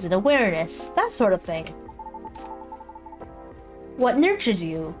cues, and awareness, that sort of thing. What nurtures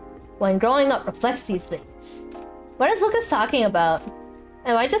you when growing up reflects these things. What is Lucas talking about?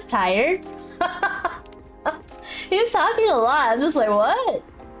 Am I just tired? He's talking a lot. I'm just like, what?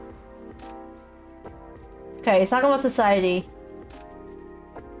 Okay, he's talking about society.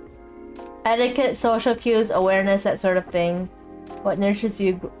 Etiquette, social cues, awareness, that sort of thing. What nurtures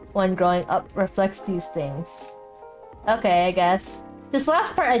you when growing up reflects these things. Okay, I guess. This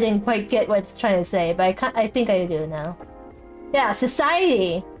last part I didn't quite get what it's trying to say, but I think I do now. Yeah,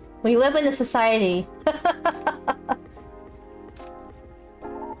 society! We live in a society.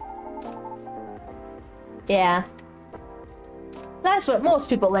 Yeah. That's what most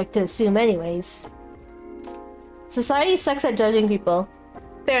people like to assume anyways. Society sucks at judging people.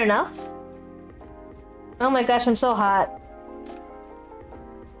 Fair enough. Oh my gosh, I'm so hot.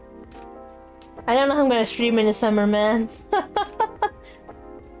 I don't know how I'm gonna stream in the summer, man.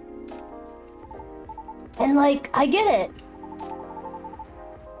 And like, I get it.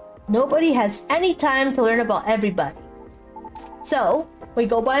 Nobody has any time to learn about everybody. So, we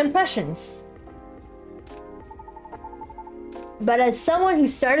go by impressions. But as someone who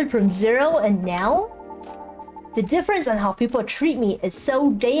started from zero and now, the difference on how people treat me is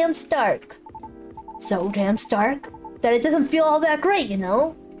so damn stark. So damn stark that it doesn't feel all that great, you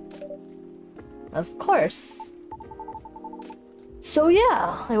know? Of course. So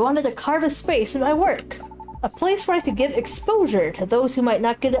yeah, I wanted to carve a space in my work. A place where I could give exposure to those who might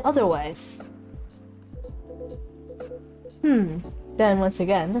not get it otherwise. Then once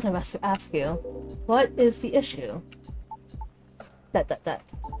again, I must ask you, what is the issue?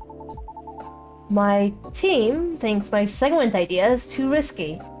 My team thinks my segment idea is too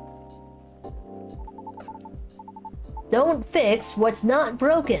risky. Don't fix what's not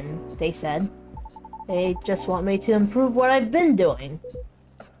broken, they said. They just want me to improve what I've been doing.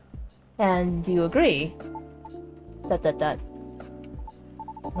 And do you agree?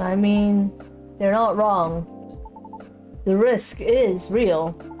 I mean, they're not wrong. The risk is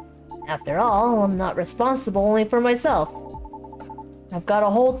real. After all, I'm not responsible only for myself. I've got a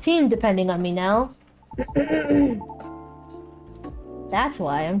whole team depending on me now. That's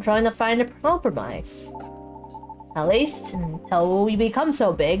why I'm trying to find a compromise. At least until we become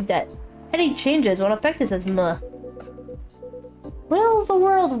so big that any changes won't affect us as much. Will the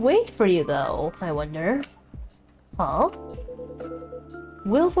world wait for you though, I wonder? Huh?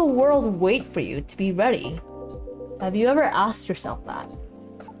 Will the world wait for you to be ready? Have you ever asked yourself that?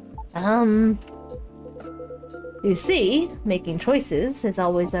 You see, making choices is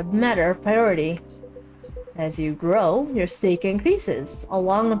always a matter of priority. As you grow, your stake increases,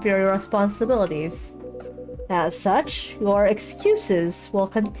 along with your responsibilities. As such, your excuses will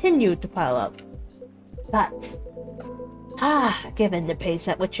continue to pile up. But, given the pace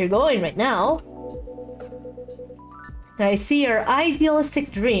at which you're going right now, I see your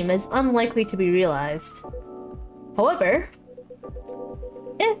idealistic dream is unlikely to be realized. However,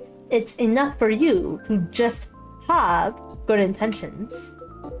 if it's enough for you to just have good intentions,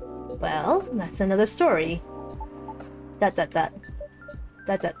 well, that's another story.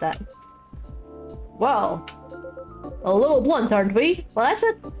 Wow. A little blunt, aren't we? Well, that's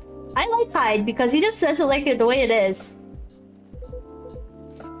what I like Hyde, because he just says it like it the way it is.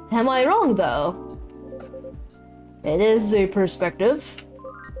 Am I wrong, though? It is a perspective.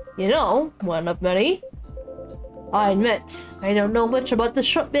 You know, one of many. I admit, I don't know much about the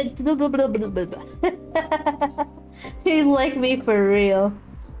short bit. He's like me for real.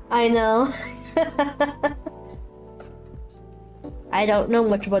 I know. I don't know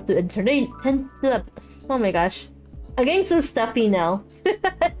much about the internet. Oh my gosh. I'm getting so stuffy now.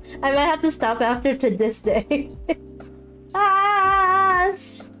 I might have to stop after to this day.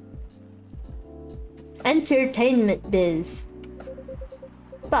 Entertainment biz.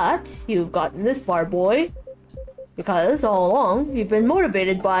 But you've gotten this far, boy. Because all along, you've been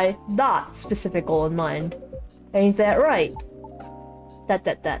motivated by that specific goal in mind. Ain't that right?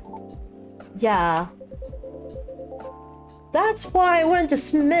 Yeah. That's why I wouldn't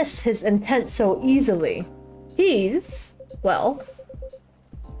dismiss his intent so easily. He's, well,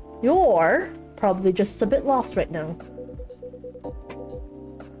 you're probably just a bit lost right now.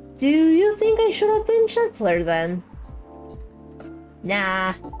 Do you think I should have been gentler then?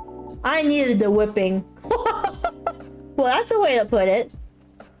 Nah, I needed the whipping. Well, that's a way to put it.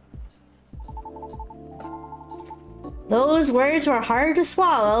 Those words were hard to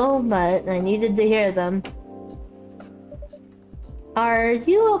swallow, but I needed to hear them. Are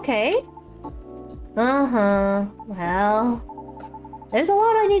you okay? Well, there's a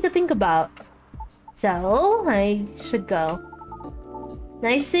lot I need to think about. So, I should go.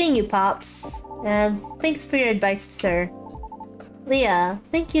 Nice seeing you, Pops. And thanks for your advice, sir. Leah,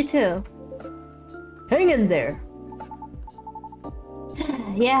 thank you too. Hang in there.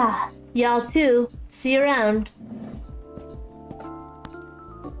 Yeah, y'all too. See you around.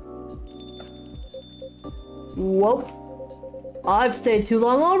 Whoop. I've stayed too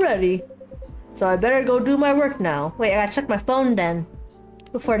long already. So I better go do my work now. Wait, I gotta check my phone then.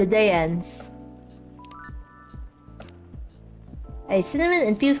 Before the day ends. A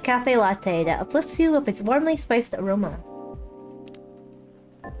cinnamon-infused cafe latte that uplifts you with its warmly spiced aroma.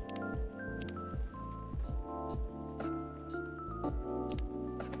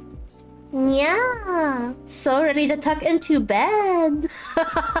 Yeah, so ready to tuck into bed.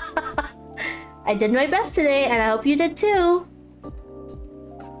 I did my best today, and I hope you did too.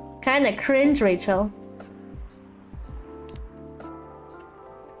 Kinda cringe, Rachel.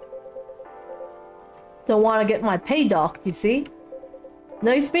 Don't want to get my pay docked, you see?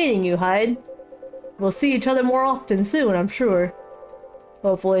 Nice meeting you, Hyde. We'll see each other more often soon, I'm sure.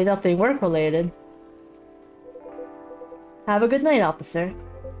 Hopefully nothing work-related. Have a good night, officer.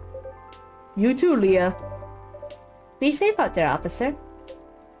 You too, Leah. Be safe out there, officer.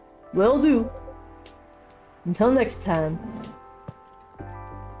 Will do. Until next time.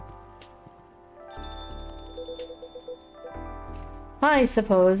 I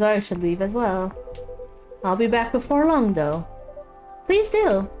suppose I should leave as well. I'll be back before long, though. Please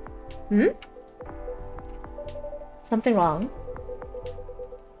do. Hmm? Something wrong?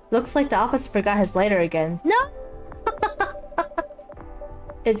 Looks like the officer forgot his lighter again. No!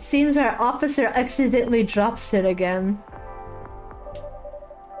 It seems our officer accidentally drops it again.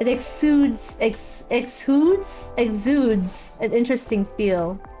 It exudes an interesting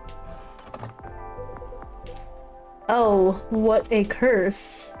feel. Oh, what a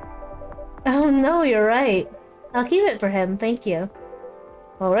curse. Oh no, you're right. I'll keep it for him, thank you.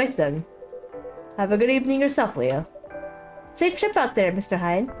 Alright then. Have a good evening yourself, Leo. Safe trip out there, Mr.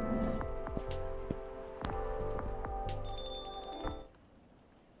 Hyde.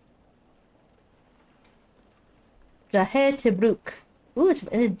 Jahe Tibruk. Ooh, it's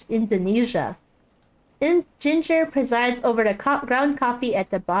from Indonesia. Ginger presides over the ground coffee at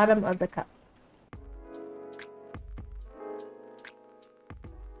the bottom of the cup.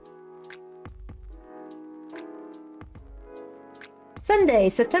 Sunday,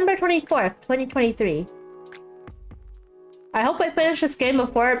 September 24th, 2023. I hope I finish this game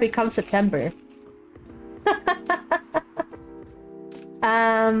before it becomes September.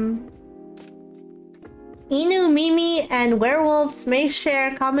 Inu, Mimi, and werewolves may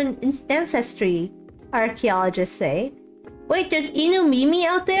share common ancestry, archaeologists say. Wait, there's Inu Mimi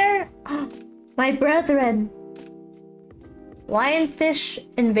out there? My brethren! Lionfish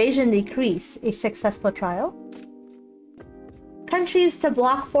invasion decrease, a successful trial. Countries to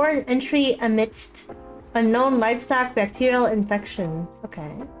block foreign entry amidst unknown livestock bacterial infection.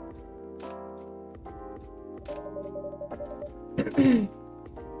 Okay.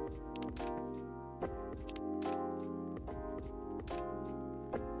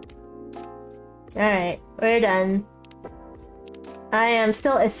 Alright, we're done. I am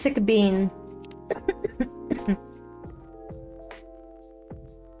still a sick bean.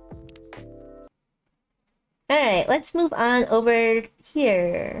 Alright, let's move on over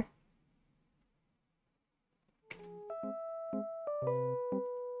here.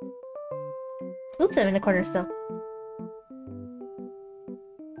 Oops, I'm in the corner still.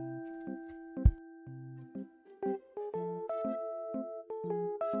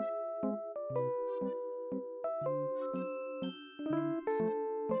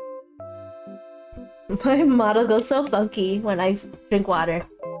 My model goes so funky when I drink water.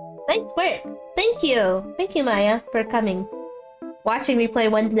 Nice work! Thank you! Thank you, Maya, for coming. Watching me play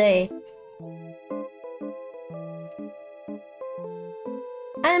one day.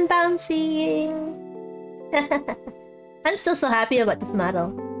 I'm bouncing! I'm still so happy about this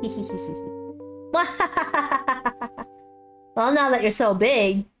model. Well, now that you're so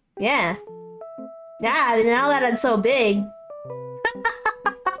big. Yeah. Yeah, now that I'm so big.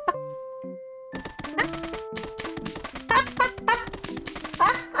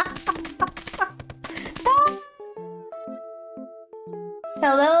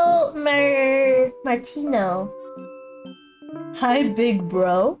 Hello, Martino. Hi, big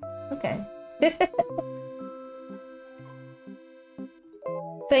bro. Okay.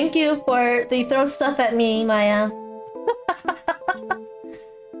 Thank you for the throw stuff at me, Maya.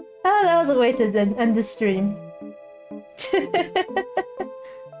 Oh, that was a way to end the stream.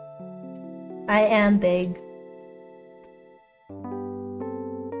 I am big.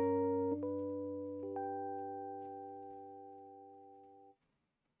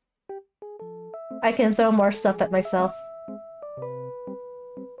 I can throw more stuff at myself.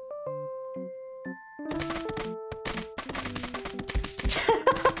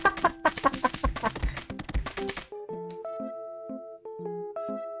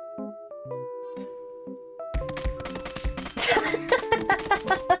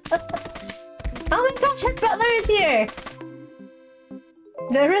 Oh my gosh, Head Butler is here!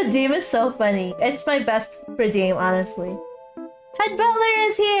 The redeem is so funny. It's my best redeem, honestly. Head Butler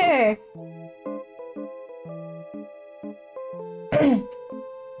is here!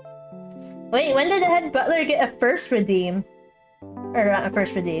 Wait, when did the Head Butler get a first redeem? Or not a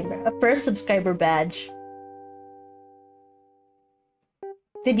first redeem, a first subscriber badge.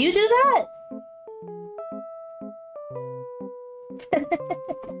 Did you do that?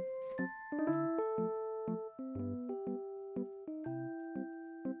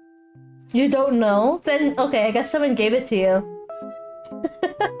 You don't know? Then, okay, I guess someone gave it to you.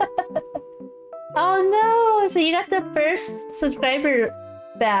 Oh no! So you got the first subscriber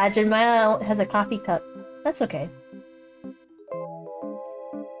badge and Milo has a coffee cup. That's okay.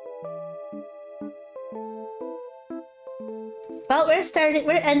 Well,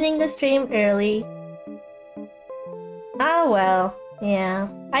 we're ending the stream early. Ah well, yeah.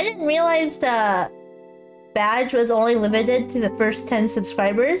 I didn't realize the badge was only limited to the first 10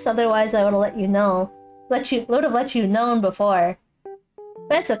 subscribers, otherwise I would have let you know. Would have let you known before.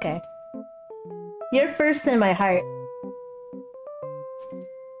 But it's okay. You're first in my heart.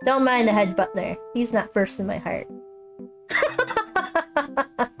 Don't mind the Head Butler. He's not first in my heart.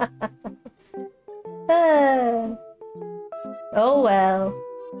 Oh well.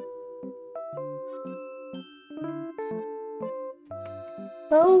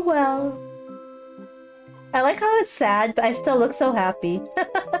 Oh well. I like how it's sad, but I still look so happy.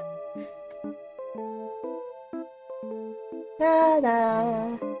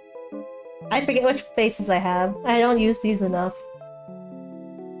 Ta-da. I forget which faces I have. I don't use these enough.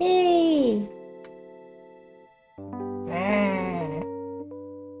 Yay! Ah.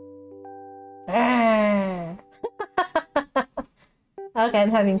 Ah. Okay,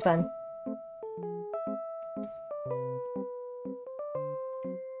 I'm having fun.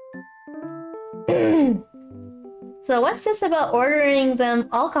 So what's this about ordering them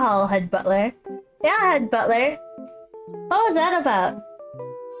alcohol, Head Butler? Yeah, Head Butler. What was that about?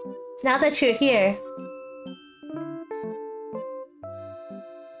 Now that you're here.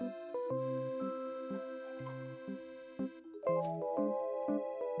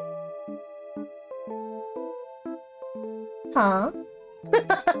 Huh?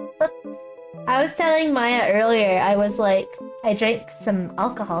 I was telling Maya earlier, I was like, I drank some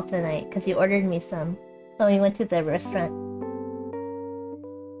alcohol tonight because you ordered me some when we went to the restaurant.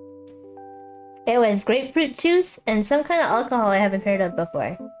 It was grapefruit juice and some kind of alcohol I haven't heard of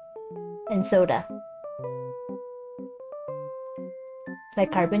before. And soda.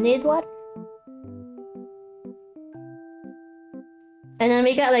 Like carbonated water? And then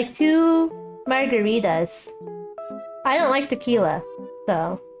we got like 2 margaritas. I don't like tequila,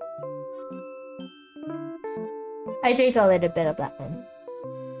 so I drank a little bit of that one.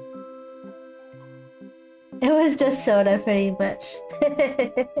 It was just soda pretty much.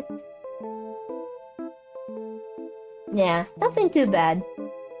 Yeah, nothing too bad.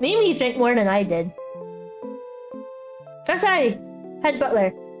 Maybe you drank more than I did. Oh, sorry! Head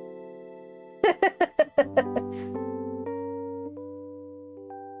Butler.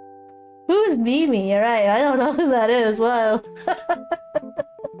 Who's Mimi? You're right, I don't know who that is. Wow.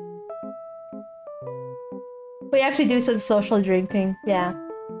 We actually do some social drinking, yeah.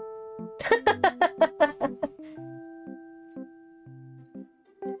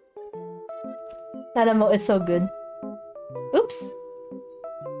 That emote is so good. Oops.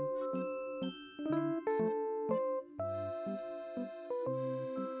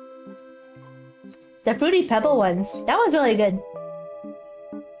 The Fruity Pebble ones. That was really good.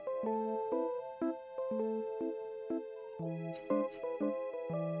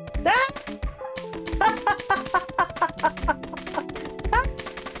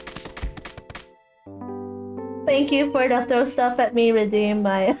 Thank you for the throw stuff at me redeem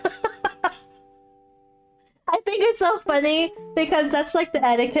my... I think it's so funny because that's like the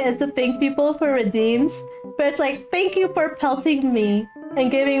etiquette is to thank people for redeems. But it's like, thank you for pelting me and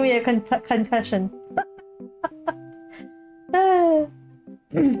giving me a concussion.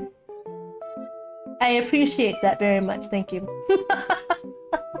 I appreciate that very much, thank you.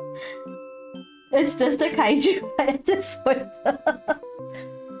 It's just a kaiju at this point.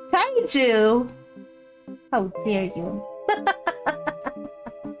 Kaiju? How dare you?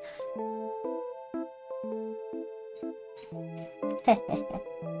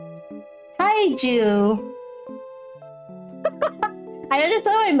 Kaiju! I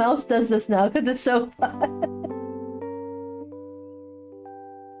understand why Mouse does this now, because it's so fun.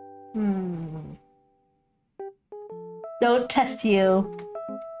 Don't test you.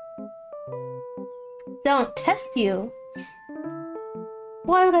 Don't test you.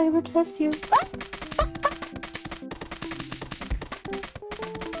 Why would I ever test you?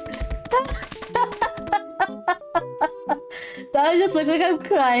 I just look like I'm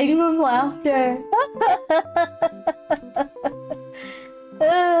crying from laughter.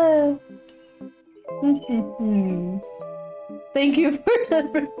 Thank you for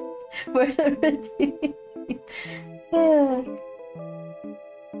the redeem.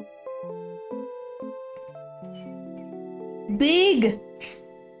 Big!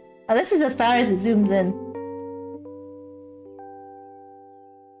 Oh, this is as far as it zooms in.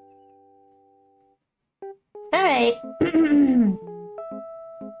 Alright.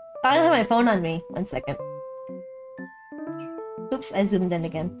 I don't have my phone on me. 1 second. Oops, I zoomed in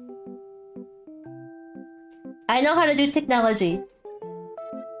again. I know how to do technology.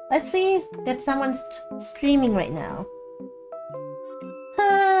 Let's see if someone's streaming right now.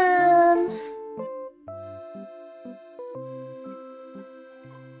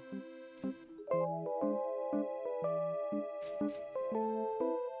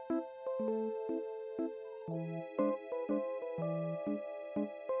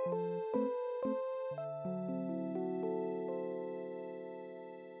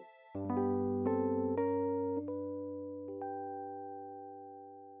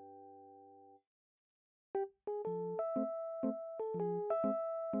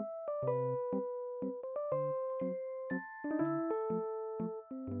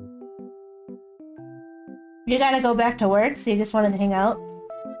 You gotta go back to work, so you just wanted to hang out?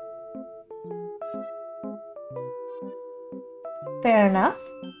 Fair enough.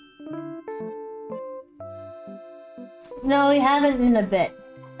 No, we haven't in a bit.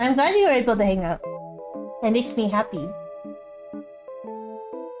 I'm glad you were able to hang out. It makes me happy.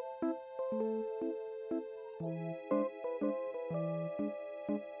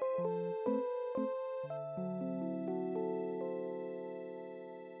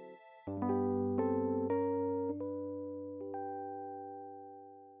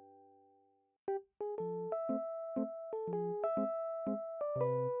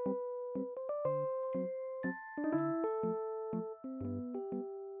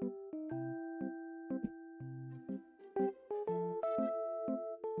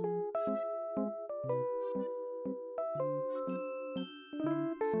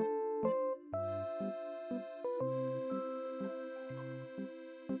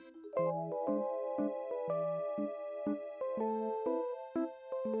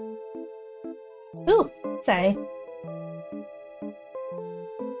 Ooh, sorry.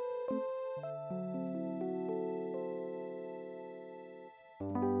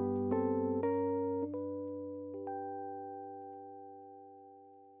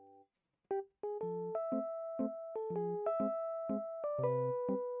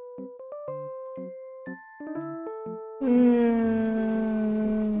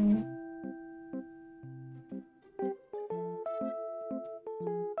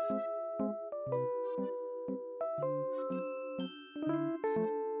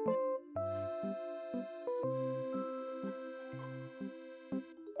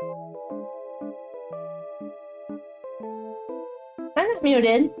 I'm not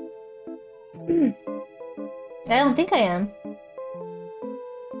muted. I don't think I am.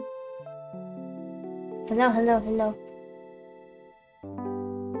 Hello, hello, hello.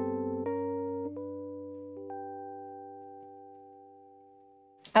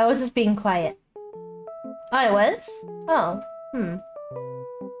 I was just being quiet. Oh, I was? Oh,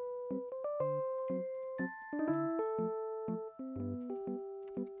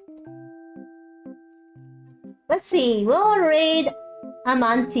 Let's see, we'll raid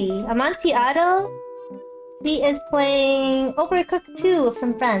Amanti. Amontillado? She is playing Overcooked 2 with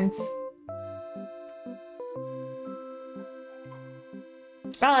some friends.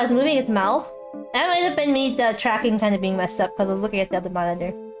 Oh, it's moving its mouth? That might have been me, the tracking kind of being messed up because I was looking at the other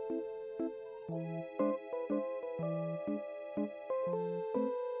monitor.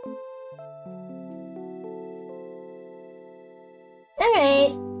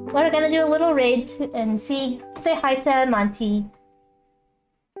 Alright, we're gonna do a little raid and say hi to Monty.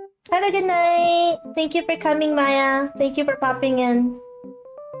 Have a good night! Thank you for coming, Maya. Thank you for popping in.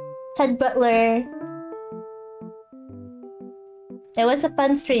 Head Butler. It was a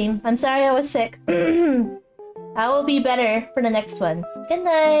fun stream. I'm sorry I was sick. I will be better for the next one. Good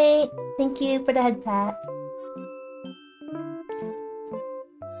night! Thank you for the head pat.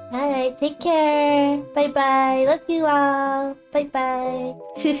 Alright, take care! Bye-bye! Love you all! Bye-bye!